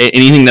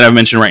anything that I've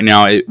mentioned right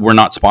now, we're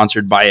not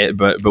sponsored by it,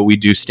 but we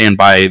do stand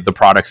by the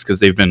products because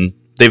they've been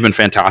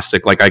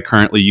fantastic. Like, I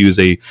currently use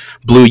a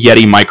Blue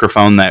Yeti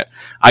microphone that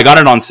I got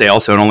it on sale,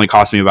 so it only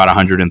cost me about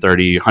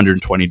 $130,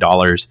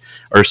 $120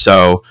 or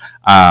so.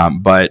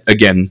 But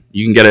again,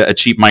 you can get a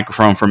cheap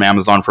microphone from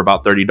Amazon for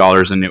about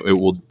 $30, and it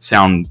will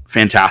sound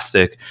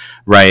fantastic,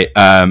 right?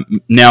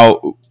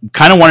 Now,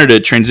 kind of wanted to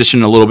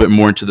transition a little bit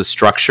more into the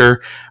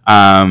structure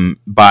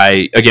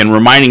by, again,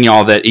 reminding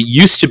y'all that it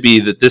used to be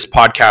that this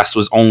podcast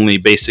was only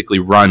basically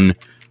run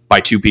by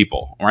two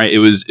people, right? It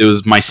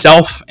was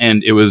myself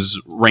and it was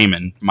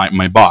Raymond,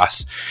 my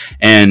boss.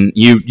 And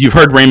you've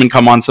heard Raymond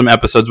come on some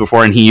episodes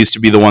before, and he used to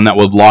be the one that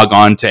would log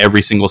on to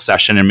every single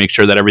session and make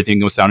sure that everything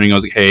was sounding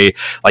okay.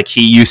 Like,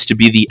 he used to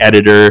be the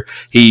editor.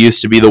 He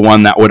used to be the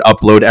one that would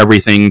upload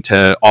everything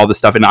to all the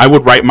stuff. And I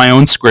would write my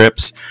own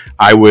scripts.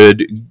 I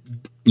would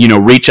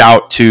reach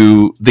out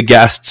to the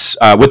guests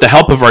with the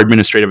help of our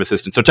administrative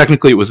assistant. So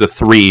technically it was a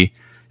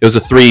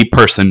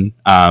three-person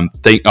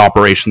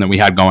operation that we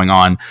had going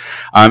on.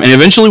 And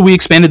eventually we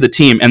expanded the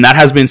team, and that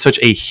has been such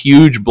a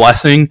huge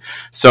blessing.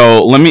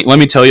 So let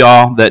me tell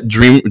y'all that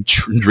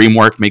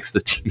dreamwork makes the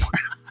teamwork.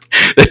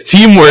 The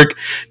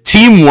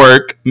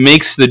teamwork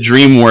makes the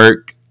dream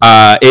work.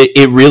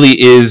 It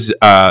really is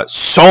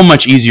so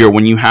much easier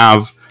when you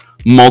have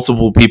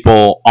multiple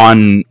people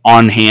on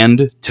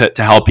hand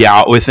to help you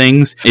out with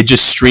things. It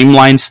just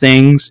streamlines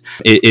things.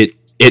 It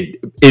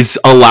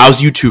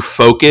allows you to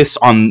focus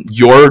on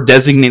your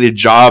designated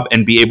job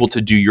and be able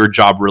to do your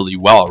job really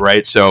well,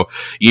 right? So,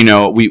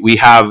 we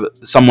have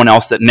someone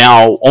else that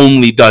now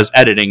only does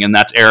editing, and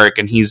that's Eric,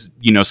 and he's,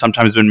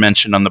 sometimes been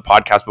mentioned on the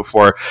podcast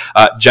before.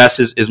 Jess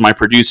is my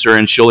producer,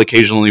 and she'll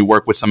occasionally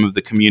work with some of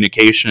the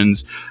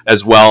communications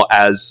as well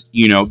as,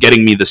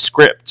 getting me the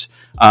script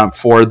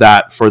for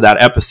that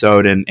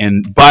episode.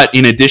 But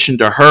in addition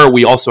to her,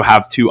 we also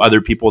have two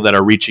other people that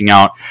are reaching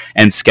out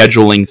and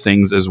scheduling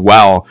things as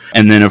well.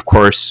 And then, of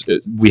course,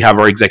 we have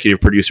our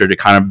executive producer to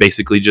kind of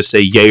basically just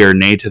say yay or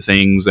nay to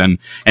things and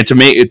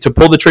to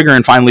pull the trigger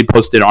and finally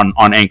post it on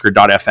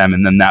anchor.fm.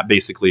 And then that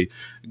basically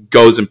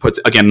goes and puts,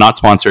 again, not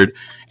sponsored,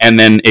 and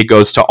then it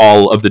goes to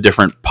all of the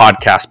different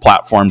podcast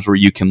platforms where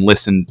you can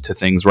listen to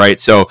things, right?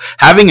 So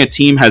having a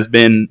team has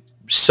been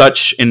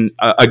such a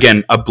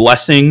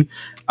blessing.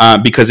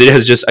 Because it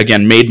has just,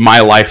 again, made my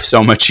life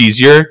so much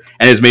easier,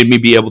 and has made me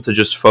be able to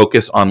just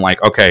focus on,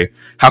 like, okay,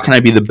 how can I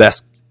be the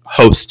best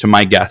host to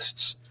my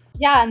guests?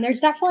 Yeah, and there's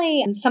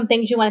definitely some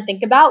things you want to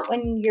think about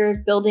when you're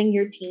building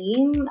your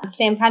team.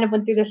 Sam kind of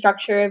went through the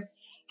structure of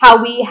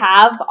how we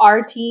have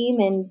our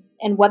team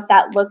and what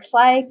that looks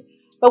like.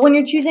 But when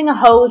you're choosing a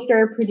host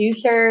or a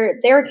producer,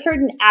 there are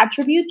certain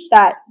attributes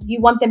that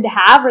you want them to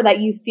have, or that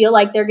you feel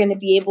like they're going to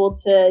be able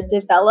to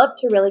develop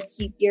to really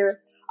keep your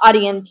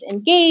audience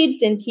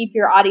engaged and keep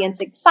your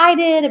audience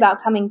excited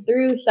about coming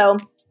through. So,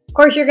 of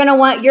course, you're going to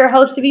want your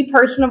host to be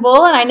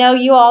personable. And I know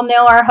you all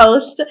know our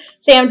host,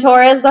 Sam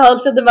Torres, the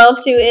host of The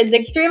Most, who is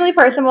extremely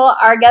personable.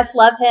 Our guests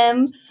love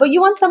him. But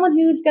you want someone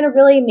who's going to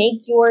really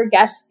make your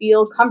guests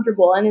feel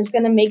comfortable and is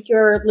going to make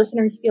your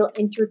listeners feel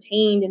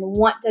entertained and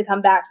want to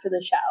come back to the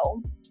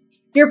show.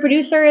 Your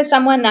producer is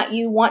someone that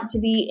you want to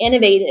be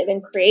innovative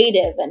and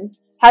creative and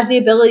has the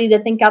ability to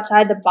think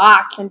outside the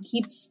box and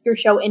keeps your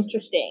show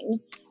interesting.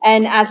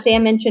 And as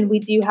Sam mentioned, we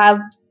do have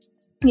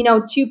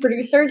two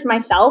producers,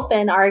 myself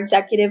and our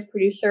executive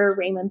producer,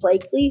 Raymond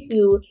Blakely,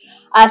 who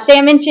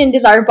Sam mentioned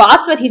is our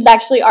boss, but he's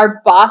actually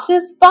our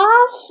boss's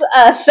boss.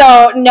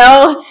 So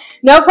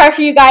no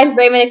pressure, you guys.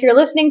 Raymond, if you're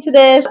listening to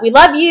this, we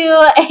love you,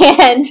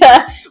 and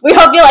we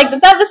hope you like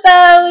this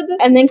episode.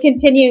 And then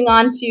continuing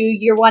on to,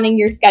 you're wanting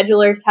your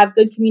schedulers to have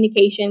good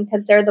communication,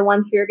 because they're the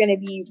ones who are going to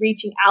be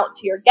reaching out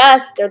to your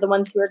guests. They're the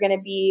ones who are going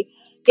to be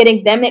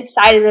getting them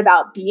excited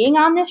about being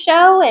on the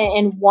show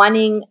and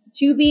wanting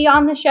to be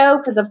on the show,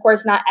 because of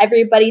course not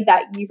everybody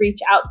that you reach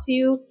out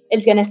to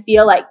is going to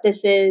feel like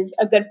this is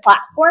a good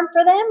platform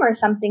for them or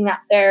something that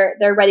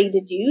they're ready to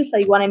do. So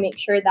you want to make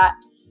sure that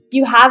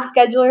you have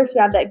schedulers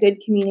who have that good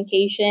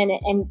communication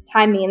and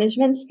time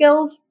management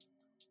skills.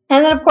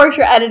 And then of course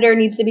your editor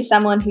needs to be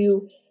someone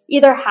who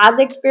either has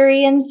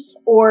experience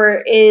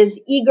or is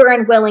eager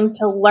and willing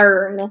to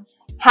learn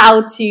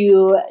how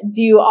to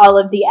do all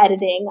of the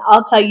editing.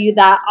 I'll tell you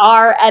that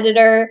our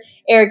editor,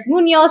 Eric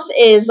Munoz,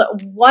 is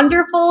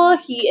wonderful.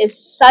 He is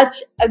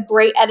such a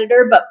great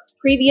editor, but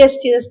previous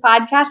to this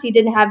podcast, he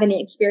didn't have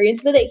any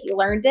experience with it. He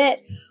learned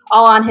it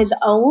all on his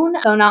own.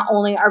 So not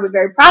only are we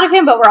very proud of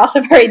him, but we're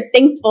also very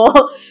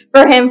thankful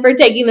for him for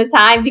taking the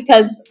time,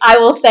 because I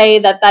will say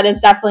that is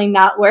definitely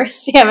not where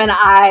Sam and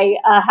I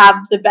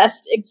have the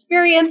best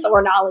experience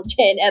or knowledge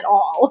in at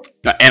all.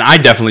 And I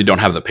definitely don't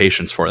have the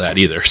patience for that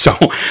either. So,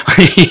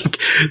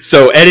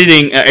 so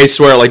editing, I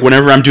swear, like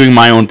whenever I'm doing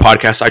my own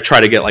podcast, I try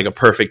to get like a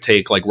perfect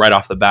take, like right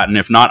off the bat. And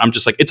if not, I'm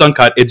just like, it's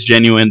uncut, it's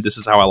genuine. This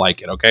is how I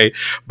like it. Okay.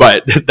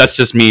 But that's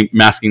just me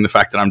masking the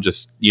fact that I'm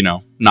just,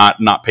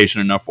 not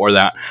patient enough for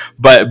that.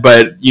 But,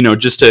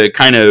 just to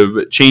kind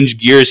of change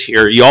gears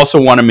here, you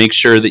also want to make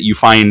sure that you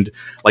find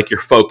like your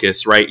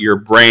focus, right? Your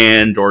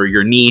brand or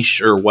your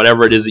niche or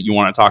whatever it is that you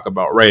want to talk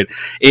about, right?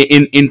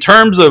 In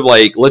terms of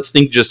like, let's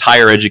think just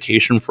higher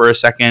education for a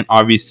second.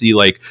 Obviously,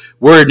 like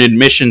we're an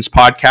admissions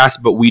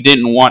podcast, but we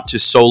didn't want to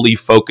solely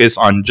focus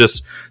on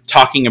just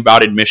talking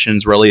about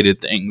admissions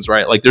related things,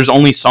 right? Like there's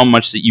only so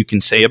much that you can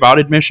say about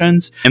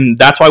admissions. And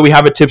that's why we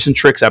have a tips and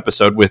tricks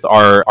episode with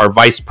our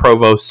vice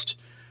provost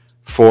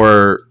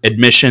for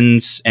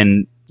admissions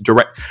and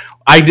direct.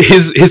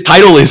 His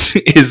title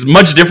is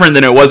much different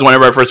than it was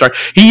whenever I first started.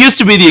 He used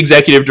to be the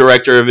executive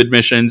director of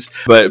admissions,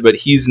 but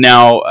he's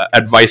now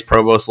at vice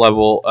provost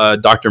level.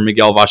 Dr.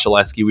 Miguel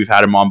Vasilevsky, we've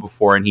had him on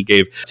before, and he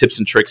gave tips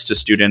and tricks to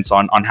students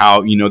on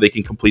how they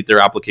can complete their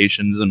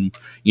applications and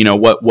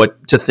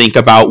what to think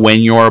about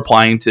when you're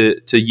applying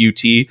to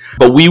UT.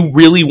 But we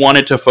really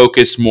wanted to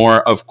focus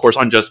more, of course,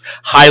 on just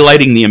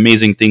highlighting the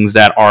amazing things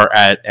that are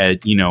at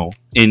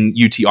in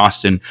UT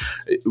Austin.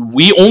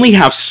 We only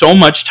have so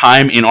much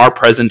time in our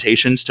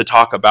presentations to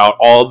talk about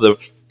all the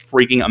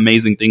freaking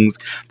amazing things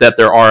that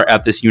there are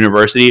at this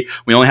university.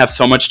 We only have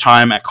so much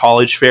time at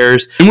college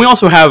fairs, and we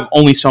also have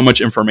only so much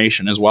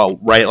information as well,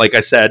 right? Like I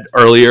said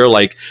earlier,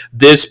 like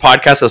this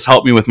podcast has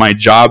helped me with my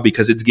job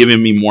because it's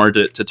given me more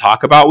to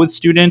talk about with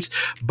students,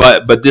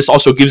 but this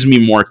also gives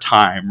me more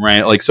time,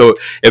 right? Like, so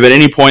if at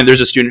any point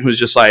there's a student who's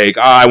just like,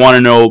 I want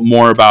to know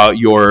more about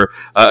your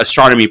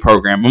astronomy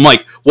program, I'm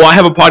like, well, I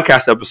have a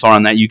podcast episode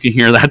on that. You can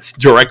hear that's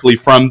directly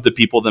from the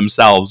people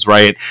themselves,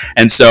 right?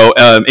 And so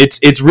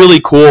it's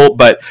really cool.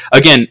 But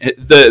again,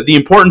 the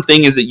important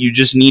thing is that you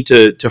just need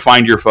to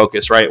find your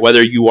focus, right?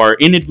 Whether you are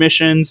in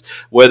admissions,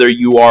 whether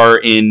you are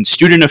in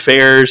student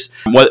affairs,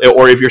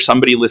 or if you're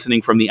somebody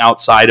listening from the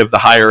outside of the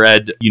higher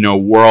ed,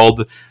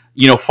 world,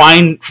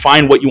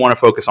 find what you want to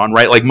focus on,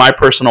 right? Like my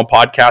personal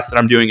podcast that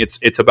I'm doing,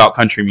 it's about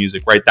country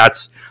music, right?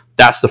 That's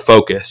the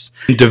focus.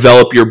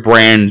 Develop your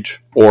brand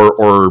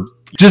or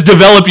just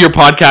develop your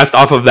podcast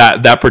off of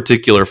that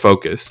particular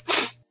focus.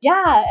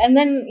 Yeah. And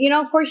then,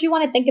 of course, you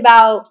want to think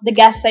about the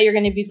guests that you're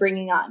going to be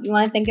bringing on. You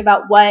want to think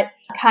about what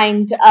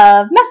kind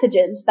of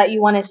messages that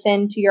you want to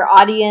send to your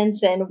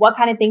audience and what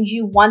kind of things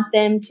you want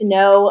them to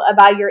know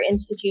about your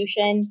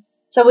institution.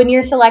 So when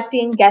you're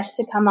selecting guests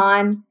to come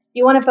on,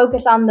 you want to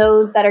focus on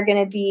those that are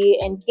going to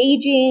be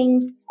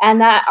engaging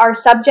and that are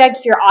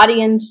subjects your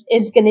audience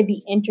is going to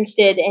be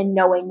interested in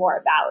knowing more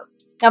about.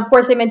 Now, of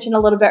course, I mentioned a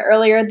little bit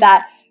earlier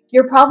that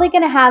you're probably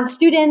going to have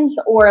students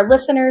or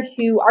listeners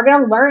who are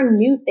going to learn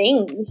new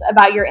things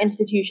about your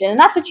institution. And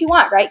that's what you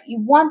want, right? You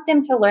want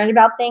them to learn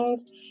about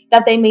things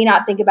that they may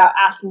not think about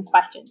asking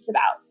questions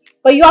about.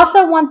 But you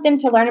also want them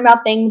to learn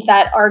about things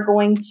that are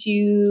going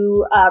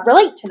to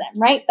relate to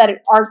them, right?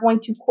 That are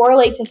going to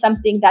correlate to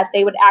something that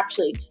they would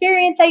actually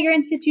experience at your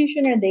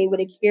institution or they would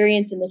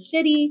experience in the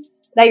city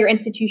that your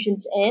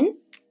institution's in.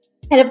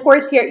 And of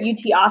course, here at UT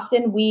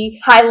Austin,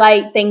 we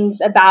highlight things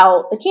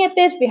about the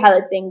campus. We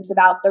highlight things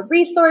about the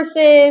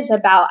resources,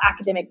 about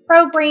academic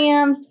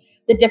programs,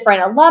 the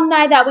different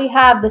alumni that we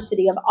have, the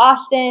city of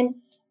Austin.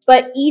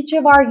 But each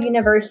of our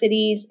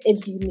universities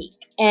is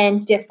unique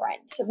and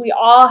different. We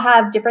all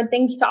have different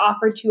things to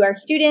offer to our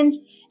students,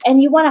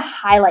 and you want to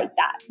highlight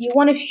that. You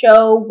want to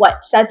show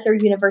what sets our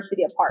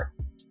university apart.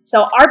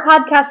 So our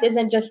podcast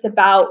isn't just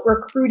about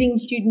recruiting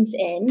students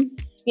in.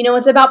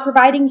 It's about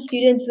providing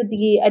students with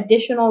the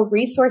additional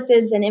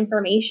resources and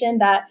information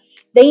that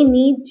they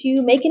need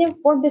to make an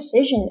informed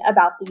decision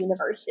about the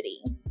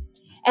university.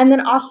 And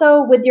then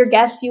also with your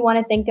guests, you want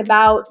to think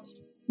about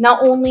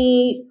not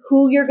only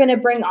who you're going to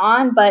bring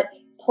on, but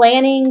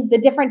planning the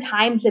different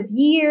times of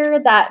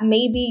year that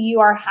maybe you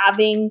are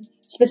having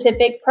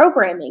specific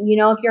programming.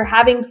 If you're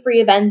having free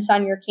events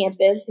on your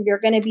campus, if you're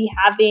going to be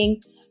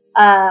having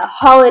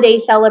holiday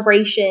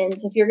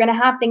celebrations, if you're going to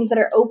have things that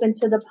are open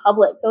to the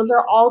public, those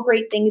are all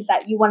great things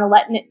that you want to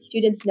let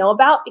students know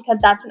about, because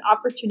that's an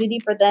opportunity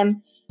for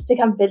them to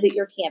come visit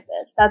your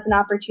campus. That's an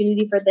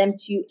opportunity for them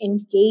to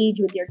engage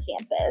with your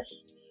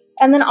campus.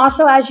 And then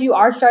also, as you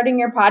are starting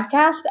your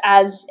podcast,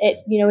 as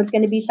it, is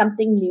going to be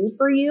something new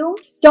for you,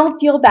 don't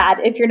feel bad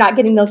if you're not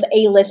getting those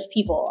A-list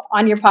people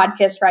on your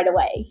podcast right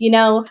away.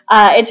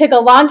 It took a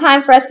long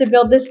time for us to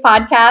build this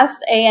podcast,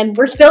 and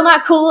we're still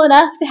not cool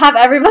enough to have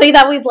everybody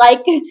that we'd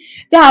like to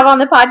have on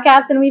the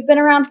podcast. And we've been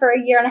around for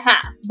a year and a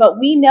half, but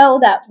we know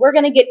that we're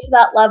going to get to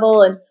that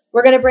level, and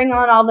we're going to bring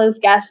on all those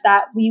guests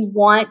that we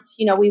want.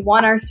 We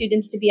want our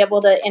students to be able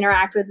to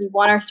interact with. We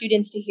want our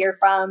students to hear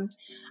from.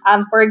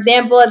 For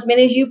example, as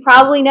many as you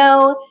probably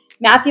know,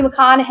 Matthew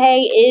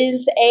McConaughey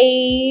is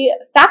a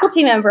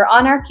faculty member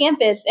on our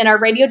campus in our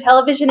radio,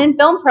 television, and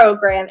film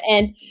program.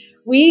 And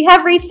we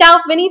have reached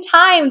out many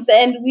times,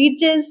 and we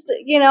just,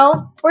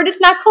 we're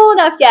just not cool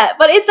enough yet.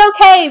 But it's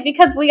okay,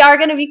 because we are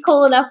going to be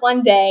cool enough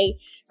one day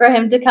for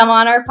him to come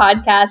on our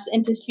podcast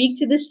and to speak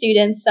to the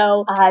students.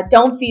 So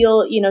don't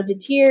feel,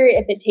 deter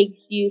if it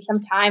takes you some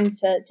time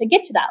to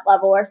get to that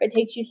level, or if it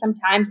takes you some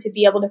time to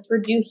be able to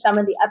produce some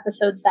of the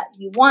episodes that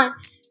you want.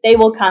 They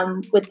will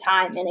come with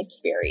time and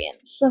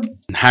experience.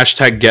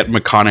 Hashtag get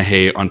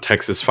McConaughey on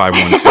Texas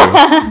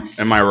 512.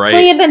 Am I right?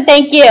 Please and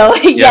thank you.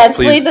 Yes,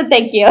 please and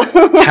thank you.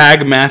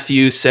 Tag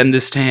Matthew, send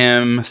this to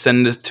him,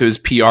 send this to his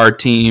PR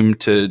team,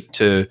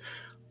 to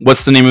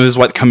what's the name of his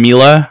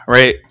Camila,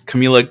 right?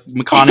 Camila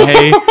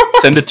McConaughey.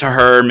 Send it to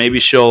her. Maybe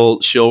she'll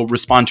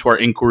respond to our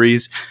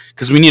inquiries,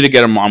 because we need to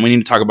get him on. We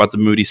need to talk about the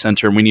Moody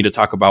Center, and we need to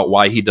talk about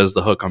why he does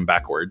the hook on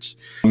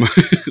backwards.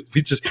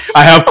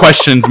 I have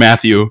questions,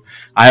 Matthew.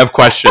 I have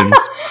questions.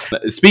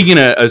 Speaking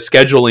of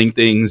scheduling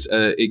things,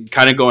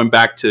 kind of going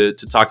back to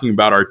talking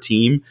about our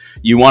team,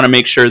 you want to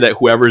make sure that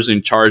whoever's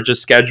in charge of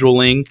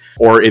scheduling,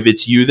 or if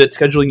it's you that's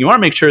scheduling, you want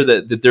to make sure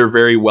that they're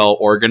very well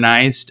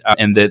organized,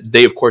 and that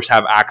they, of course,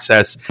 have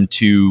access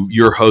to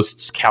your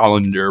host's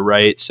calendar,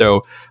 right?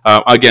 So,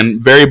 again,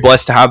 very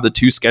blessed to have the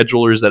two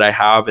schedulers that I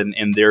have,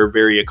 and they're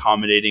very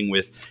accommodating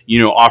with,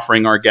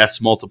 offering our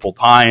guests multiple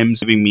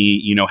times, giving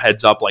me,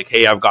 heads up like,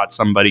 hey, I've got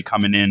somebody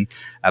coming in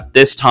at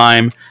this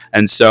time.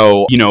 And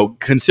so,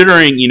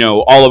 considering,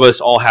 all of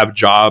us all have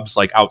jobs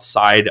like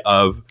outside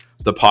of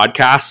the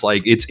podcast,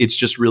 like it's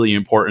just really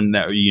important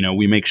that,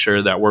 we make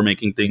sure that we're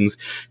making things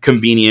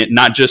convenient,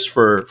 not just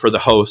for the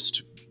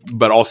host,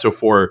 but also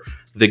for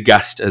the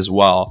guest as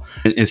well,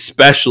 and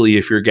especially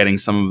if you're getting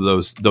some of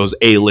those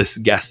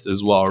A-list guests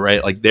as well,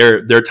 right? Like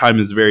their time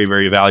is very,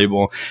 very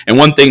valuable. And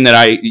one thing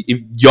that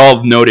if y'all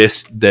have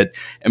noticed, that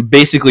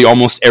basically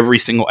almost every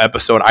single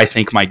episode, I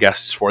thank my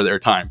guests for their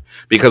time,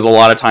 because a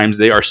lot of times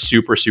they are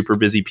super, super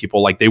busy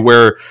people. Like they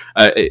wear,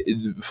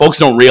 folks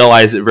don't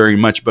realize it very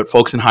much, but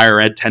folks in higher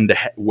ed tend to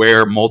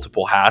wear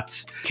multiple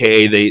hats.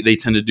 Okay, they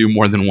tend to do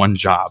more than one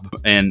job.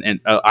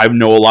 And I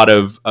know a lot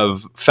of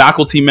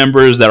faculty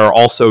members that are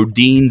also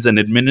deans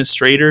and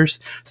administrators.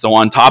 So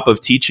on top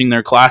of teaching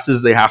their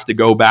classes, they have to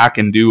go back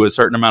and do a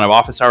certain amount of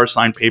office hours,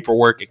 sign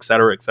paperwork, et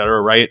cetera,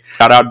 right?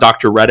 Shout out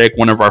Dr. Reddick,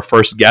 one of our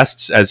first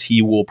guests, as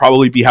he will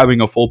probably be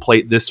having a full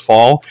plate this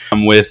fall,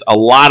 with a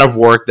lot of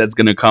work that's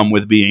going to come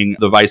with being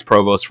the vice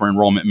provost for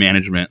enrollment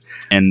management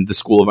and the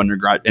School of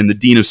Undergrad and the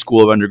dean of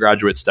School of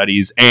Undergraduate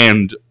Studies.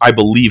 And I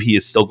believe he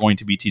is still going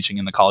to be teaching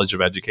in the College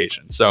of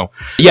Education. So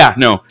yeah,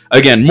 no,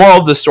 again,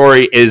 moral of the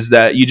story is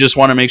that you just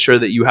want to make sure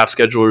that you have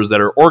schedulers that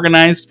are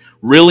organized,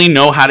 really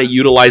know how to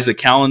utilize a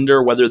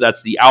calendar, whether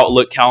that's the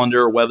Outlook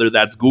calendar, whether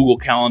that's Google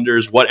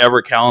calendars,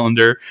 whatever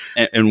calendar,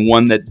 and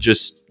one that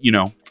just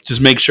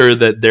make sure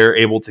that they're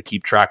able to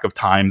keep track of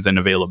times and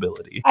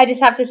availability. I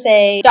just have to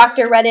say,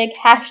 Dr. Reddick,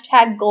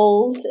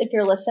 #goals if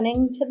you're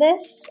listening to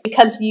this,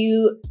 because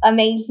you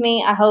amaze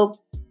me. I hope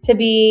to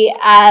be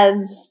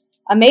as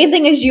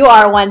amazing as you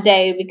are one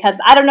day, because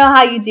I don't know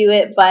how you do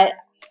it, but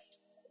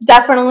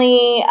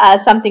definitely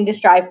something to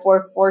strive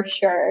for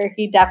sure.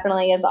 He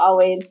definitely is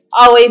always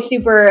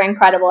super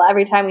incredible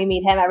every time we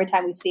meet him, every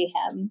time we see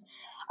him.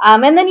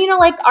 And then,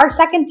 our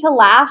second to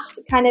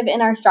last kind of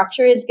in our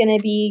structure is going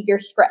to be your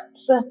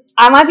scripts.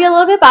 I might be a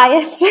little bit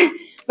biased,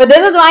 but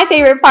this is my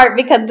favorite part,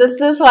 because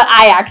this is what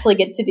I actually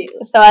get to do.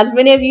 So as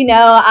many of you know,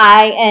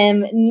 I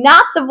am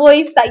not the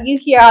voice that you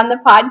hear on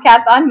the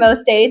podcast on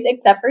most days,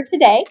 except for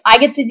today. I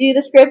get to do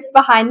the scripts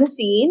behind the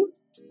scene.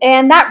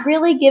 And that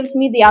really gives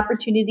me the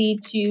opportunity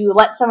to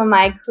let some of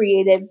my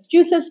creative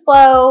juices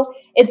flow.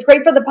 It's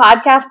great for the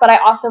podcast, but I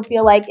also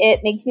feel like it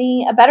makes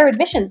me a better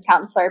admissions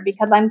counselor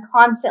because I'm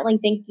constantly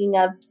thinking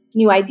of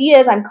new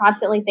ideas. I'm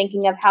constantly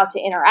thinking of how to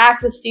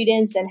interact with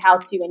students and how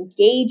to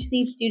engage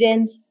these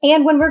students.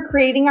 And when we're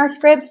creating our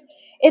scripts,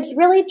 it's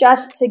really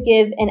just to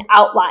give an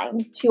outline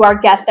to our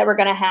guests that we're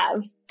going to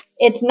have.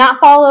 It's not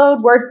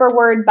followed word for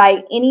word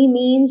by any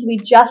means. We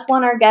just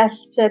want our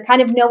guests to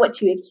kind of know what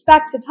to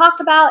expect to talk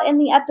about in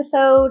the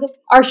episode.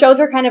 Our shows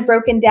are kind of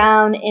broken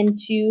down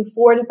into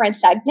 4 different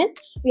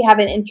segments. We have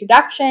an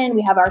introduction,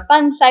 we have our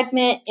fun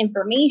segment,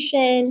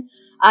 information,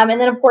 and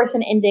then of course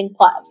an ending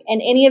plug. And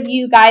any of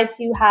you guys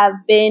who have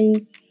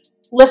been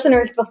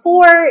listeners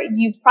before,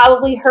 you've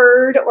probably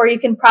heard, or you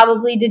can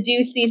probably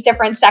deduce these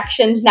different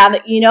sections now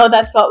that you know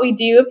that's what we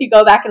do if you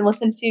go back and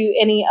listen to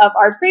any of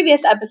our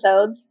previous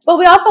episodes. But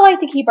we also like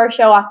to keep our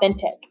show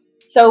authentic.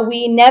 So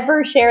we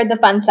never share the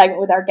fun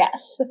segment with our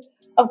guests.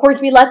 Of course,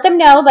 we let them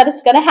know that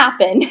it's going to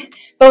happen,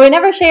 but we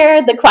never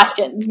share the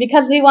questions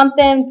because we want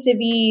them to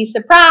be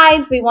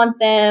surprised. We want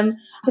them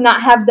to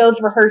not have those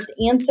rehearsed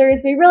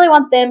answers. We really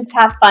want them to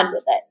have fun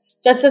with it.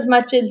 Just as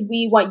much as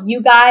we want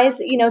you guys,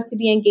 to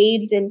be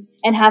engaged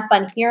and have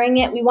fun hearing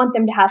it, we want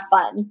them to have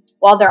fun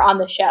while they're on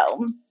the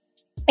show.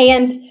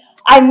 And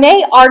I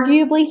may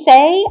arguably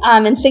say,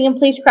 and Sam,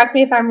 please correct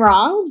me if I'm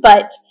wrong,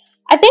 but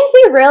I think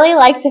we really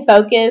like to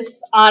focus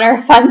on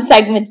our fun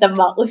segment the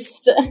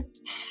most.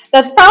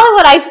 That's probably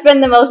what I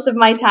spend the most of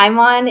my time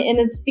on, and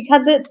it's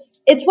because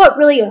it's what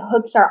really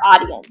hooks our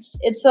audience.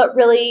 It's what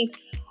really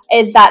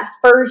is that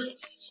first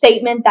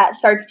statement that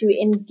starts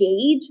to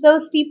engage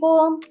those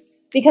people.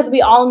 Because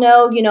we all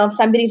know, if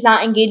somebody's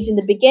not engaged in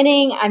the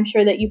beginning, I'm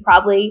sure that you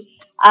probably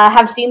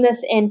have seen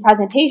this in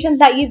presentations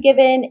that you've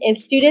given. If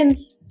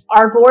students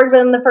are bored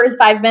within the first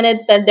 5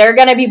 minutes, then they're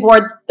going to be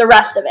bored the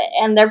rest of it.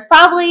 And they're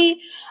probably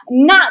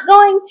not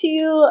going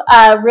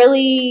to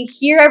really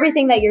hear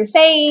everything that you're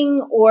saying,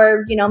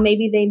 or,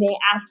 maybe they may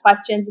ask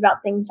questions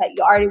about things that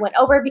you already went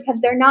over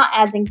because they're not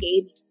as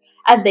engaged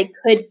as they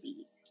could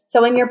be.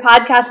 So in your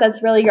podcast,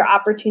 that's really your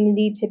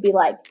opportunity to be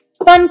like,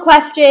 fun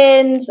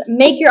questions,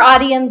 make your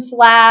audience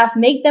laugh,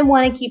 make them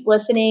want to keep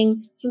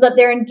listening so that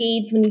they're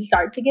engaged when you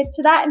start to get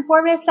to that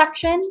informative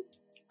section.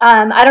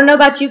 I don't know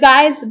about you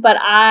guys, but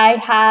I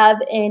have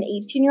an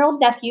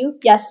 18-year-old nephew.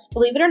 Yes,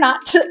 believe it or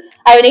not.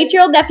 I have an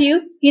 8-year-old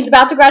nephew. He's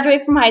about to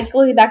graduate from high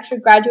school. He's actually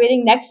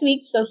graduating next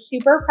week, so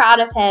super proud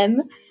of him.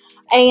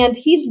 And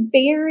he's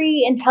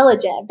very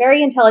intelligent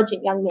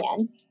young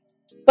man.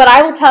 But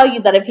I will tell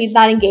you that if he's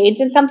not engaged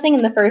in something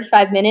in the first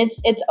 5 minutes,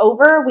 it's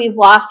over. We've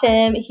lost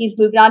him. He's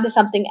moved on to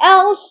something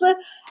else.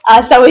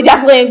 So we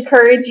definitely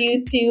encourage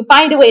you to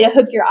find a way to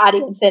hook your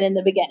audience in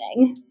the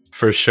beginning.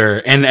 For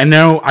sure. And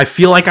now I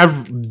feel like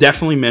I've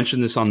definitely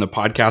mentioned this on the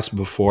podcast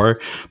before,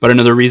 but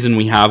another reason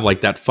we have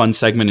like that fun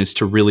segment is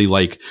to really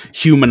like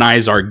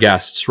humanize our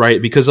guests,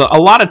 right? Because a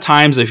lot of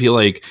times I feel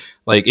like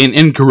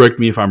and correct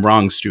me if I'm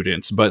wrong,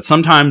 students, but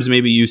sometimes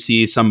maybe you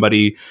see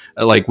somebody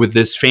like with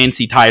this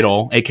fancy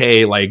title,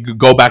 aka like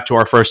go back to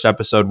our first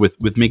episode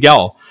with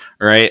Miguel,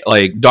 right?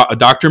 Like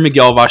Dr.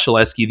 Miguel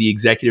Wasilewski, the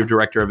executive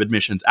director of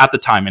admissions at the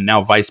time, and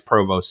now vice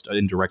provost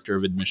and director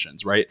of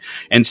admissions, right?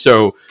 And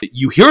so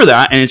you hear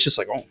that, and it's just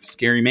like, oh,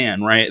 scary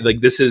man, right?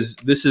 Like this is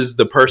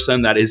the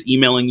person that is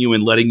emailing you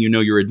and letting you know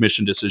your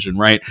admission decision,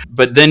 right?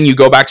 But then you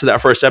go back to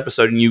that first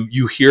episode, and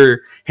you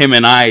hear him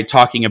and I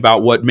talking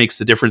about what makes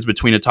the difference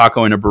between a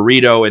taco and a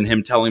burrito, and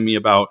him telling me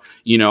about,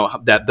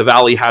 that the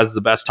Valley has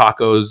the best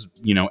tacos,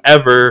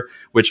 ever,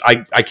 which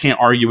I can't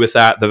argue with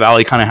that. The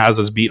Valley kind of has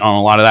us beat on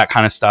a lot of that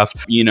kind of stuff.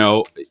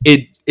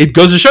 It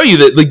goes to show you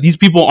that like these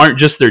people aren't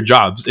just their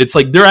jobs. It's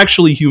like they're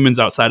actually humans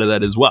outside of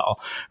that as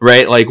well,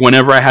 right? Like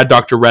whenever I had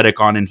Dr.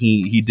 Reddick on and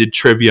he did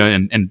trivia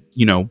and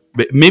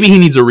maybe he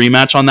needs a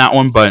rematch on that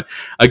one, but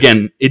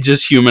again, it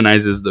just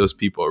humanizes those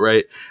people,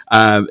 right?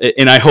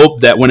 And I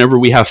hope that whenever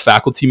we have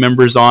faculty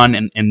members on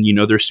and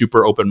they're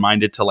super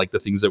open-minded to like the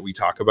things that we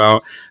talk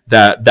about,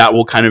 that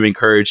will kind of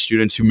encourage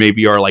students who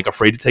maybe are like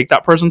afraid to take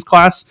that person's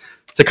class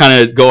to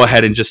kind of go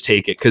ahead and just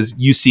take it, because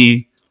you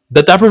see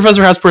that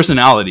professor has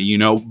personality,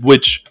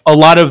 which a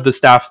lot of the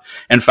staff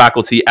and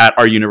faculty at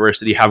our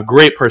university have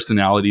great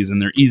personalities and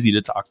they're easy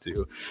to talk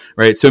to,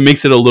 right? So it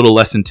makes it a little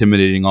less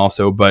intimidating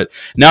also. But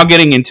now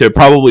getting into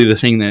probably the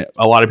thing that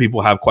a lot of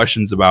people have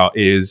questions about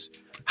is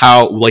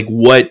how, like,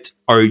 what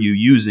are you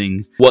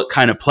using? What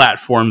kind of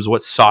platforms?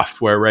 What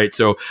software, right?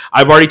 So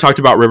I've already talked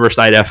about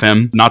Riverside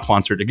FM, not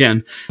sponsored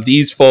again.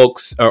 These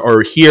folks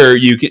are here.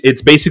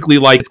 It's basically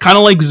like, it's kind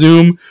of like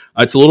Zoom.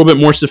 It's a little bit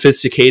more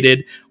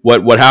sophisticated.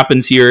 What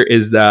happens here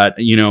is that,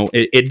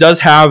 it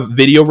does have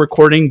video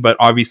recording, but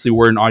obviously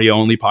we're an audio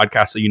only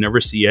podcast, so you never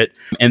see it.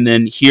 And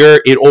then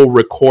here it will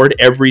record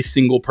every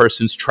single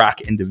person's track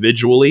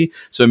individually.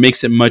 So it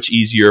makes it much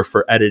easier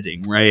for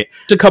editing, right?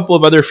 There's a couple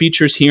of other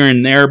features here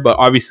and there, but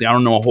obviously I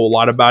don't know a whole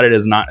lot about it. right?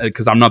 As not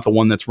because I'm not the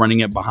one that's running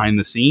it behind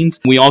the scenes.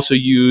 We also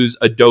use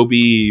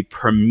Adobe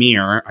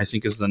Premiere, I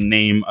think is the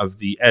name of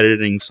the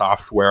editing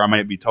software. I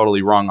might be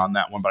totally wrong on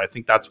that one, but I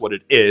think that's what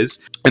it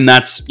is. And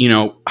that's,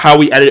 how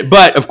we edit it.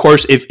 But of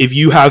course, if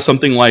you have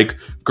something like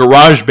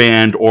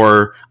GarageBand,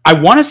 or I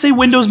want to say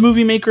Windows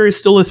Movie Maker is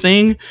still a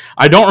thing.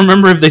 I don't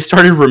remember if they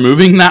started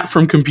removing that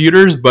from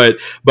computers, but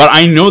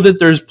I know that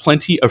there's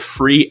plenty of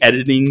free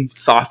editing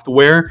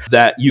software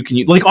that you can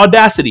use, like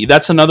Audacity.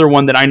 That's another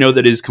one that I know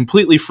that is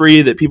completely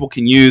free that people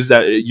can use,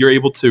 that you're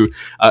able to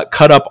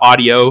cut up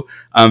audio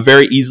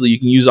very easily. You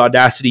can use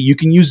Audacity. You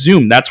can use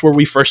Zoom. That's where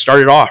we first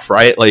started off,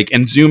 right?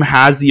 And Zoom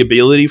has the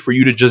ability for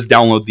you to just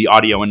download the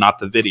audio and not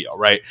the video,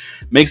 right?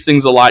 Makes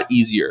things a lot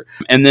easier.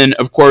 And then,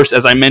 of course,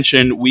 as I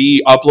mentioned,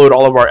 we upload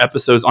all of our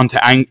episodes onto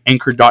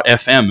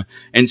Anchor.fm.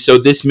 And so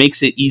this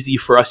makes it easy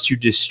for us to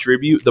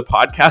distribute the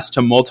podcast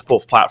to multiple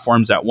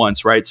platforms at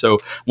once, right? So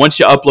once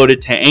you upload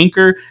it to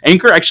Anchor,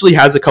 Anchor actually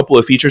has a couple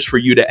of features for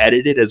you to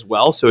edit it as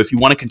well. So if you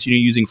want to continue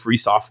using free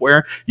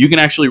software, you can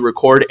actually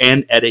record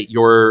and edit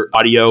your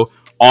audio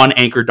on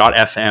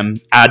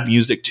Anchor.fm, add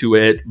music to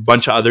it, a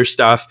bunch of other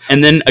stuff.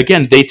 And then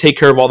again, they take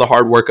care of all the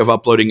hard work of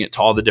uploading it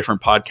to all the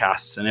different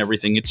podcasts and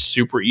everything. It's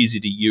super easy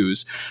to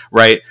use,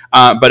 right?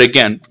 But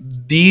again,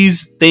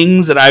 these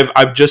things that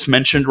I've just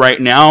mentioned right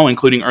now,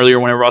 including earlier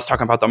whenever I was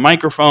talking about the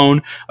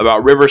microphone,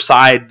 about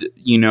Riverside,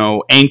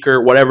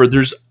 Anchor, whatever,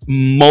 there's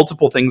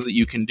multiple things that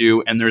you can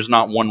do, and there's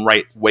not one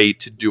right way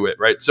to do it,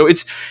 right? So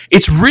it's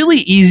really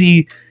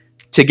easy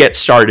to get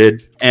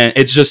started, and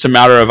it's just a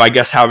matter of, I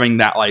guess, having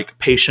that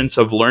patience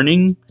of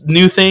learning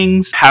new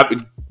things,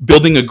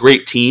 building a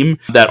great team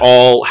that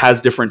all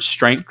has different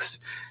strengths,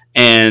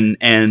 and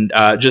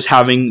just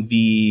having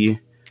the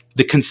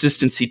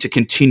consistency to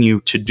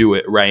continue to do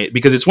it, right?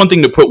 Because it's one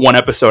thing to put one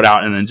episode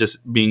out and then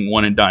just being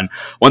one and done.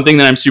 One thing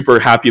that I'm super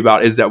happy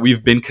about is that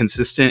we've been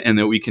consistent and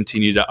that we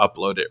continue to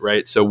upload it,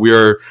 right? So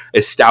we're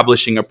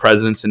establishing a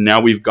presence, and now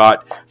we've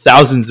got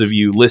thousands of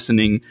you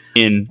listening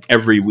in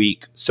every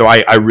week. So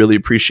I really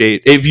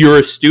appreciate, if you're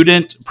a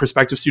student,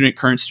 prospective student,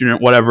 current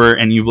student, whatever,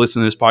 and you've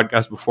listened to this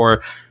podcast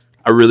before,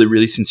 I really,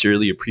 really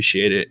sincerely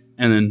appreciate it.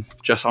 And then,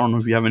 Jess, I don't know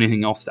if you have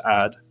anything else to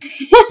add.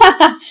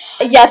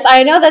 Yes,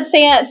 I know that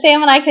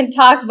Sam and I can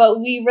talk, but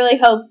we really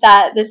hope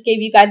that this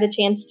gave you guys a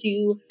chance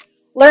to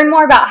learn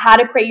more about how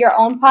to create your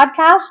own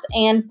podcast.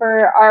 And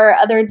for our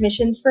other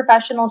admissions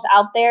professionals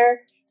out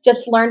there,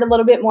 just learned a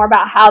little bit more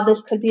about how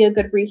this could be a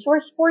good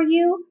resource for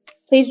you.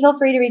 Please feel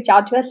free to reach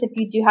out to us if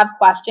you do have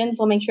questions.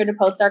 We'll make sure to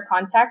post our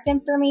contact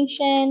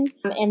information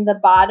in the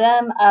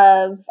bottom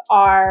of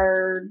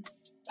our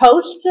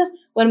post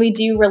when we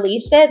do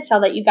release it, so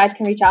that you guys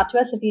can reach out to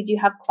us if you do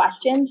have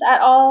questions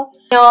at all.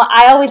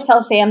 I always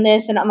tell Sam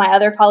this and my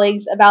other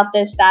colleagues about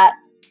this, that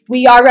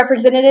we are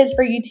representatives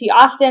for UT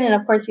Austin, and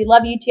of course we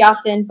love UT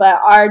Austin,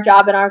 but our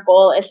job and our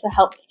goal is to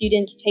help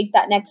students take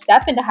that next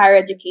step into higher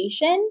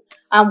education,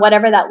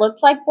 whatever that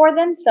looks like for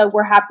them. So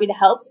we're happy to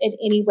help in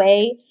any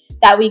way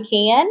that we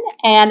can.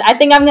 And I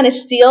think I'm going to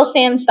steal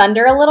Sam's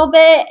thunder a little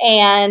bit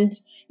and,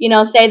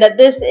 say that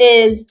this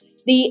is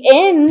the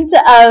end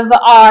of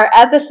our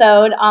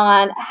episode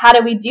on how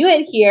do we do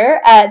it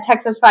here at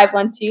Texas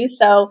 512.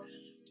 So,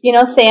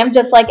 Sam,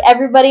 just like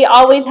everybody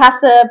always has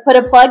to put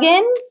a plug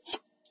in,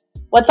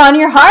 what's on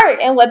your heart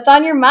and what's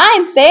on your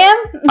mind, Sam?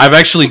 I've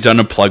actually done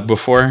a plug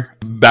before,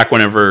 back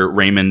whenever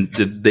Raymond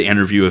did the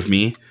interview of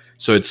me.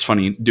 So it's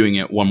funny doing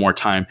it one more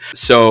time.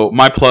 So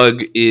my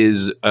plug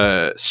is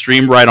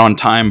Stream Right on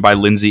Time by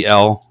Lindsay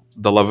L.,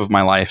 the love of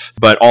my life.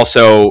 But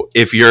also,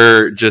 if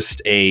you're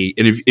just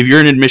if you're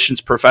an admissions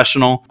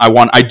professional,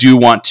 I do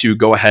want to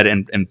go ahead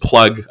and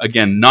plug,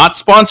 again, not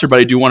sponsored, but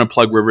I do want to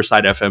plug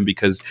Riverside FM,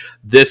 because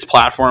this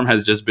platform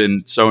has just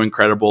been so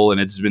incredible,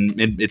 and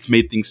it's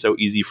made things so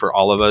easy for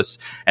all of us,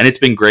 and it's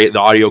been great. The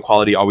audio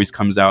quality always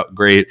comes out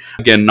great.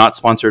 Again, not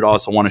sponsored. I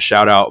also want to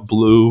shout out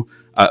Blue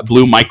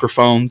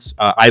microphones.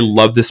 I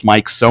love this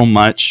mic so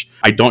much.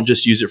 I don't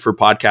just use it for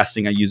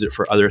podcasting. I use it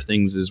for other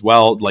things as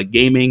well, like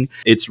gaming.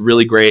 It's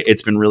really great.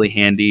 It's been really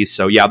handy.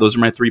 So yeah, those are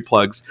my 3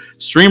 plugs.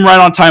 Stream Right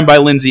on Time by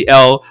Lindsay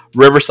L.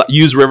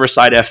 Use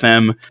Riverside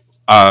FM.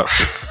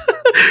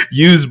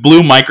 Use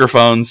Blue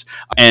microphones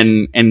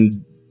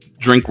and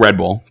drink Red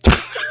Bull.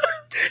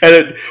 And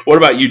then, what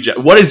about you, Jeff?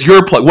 What is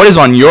your plug? What is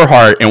on your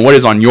heart and what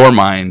is on your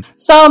mind?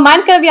 So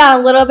mine's going to be on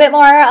a little bit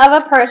more of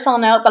a personal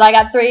note, but I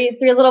got three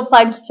little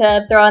plugs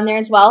to throw in there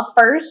as well.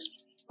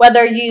 First,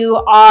 whether you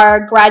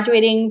are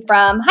graduating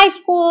from high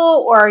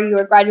school or you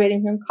are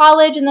graduating from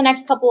college in the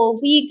next couple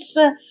of weeks,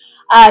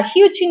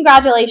 huge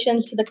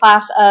congratulations to the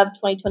class of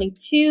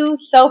 2022.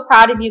 So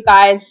proud of you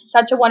guys.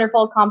 Such a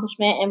wonderful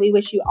accomplishment, and we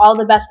wish you all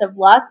the best of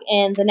luck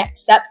in the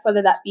next steps,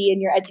 whether that be in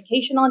your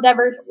educational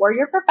endeavors or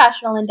your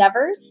professional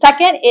endeavors.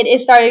 Second, it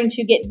is starting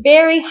to get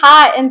very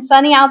hot and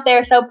sunny out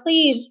there, so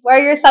please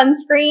wear your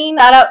sunscreen.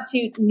 Shout out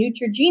to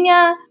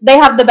Neutrogena. They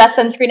have the best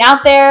sunscreen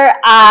out there.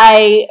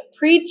 I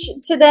preach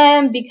to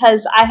them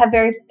because I have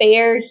very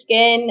fair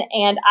skin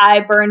and I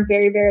burn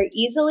very, very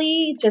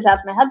easily, just as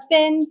my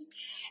husband.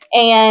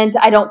 And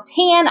I don't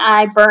tan,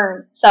 I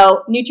burn.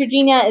 So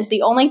Neutrogena is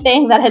the only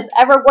thing that has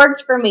ever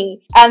worked for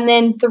me. And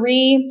then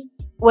 3,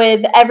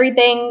 with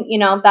everything,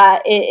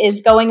 that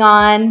is going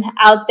on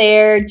out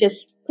there,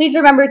 just please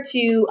remember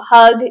to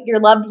hug your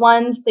loved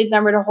ones. Please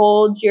remember to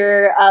hold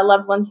your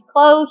loved ones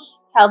close.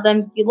 Tell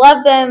them you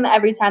love them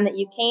every time that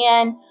you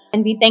can,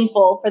 and be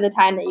thankful for the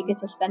time that you get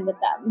to spend with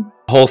them.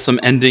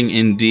 Wholesome ending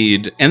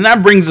indeed. And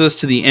that brings us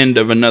to the end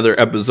of another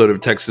episode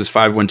of Texas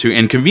 512.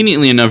 And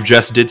conveniently enough,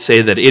 Jess did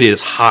say that it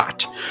is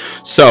hot.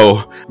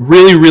 So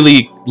really,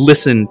 really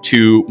listen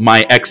to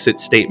my exit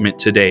statement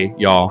today,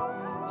 y'all.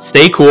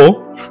 Stay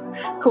cool.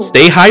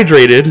 Stay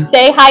hydrated.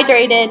 Stay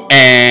hydrated.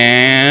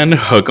 And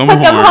hook 'em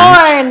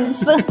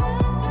horns.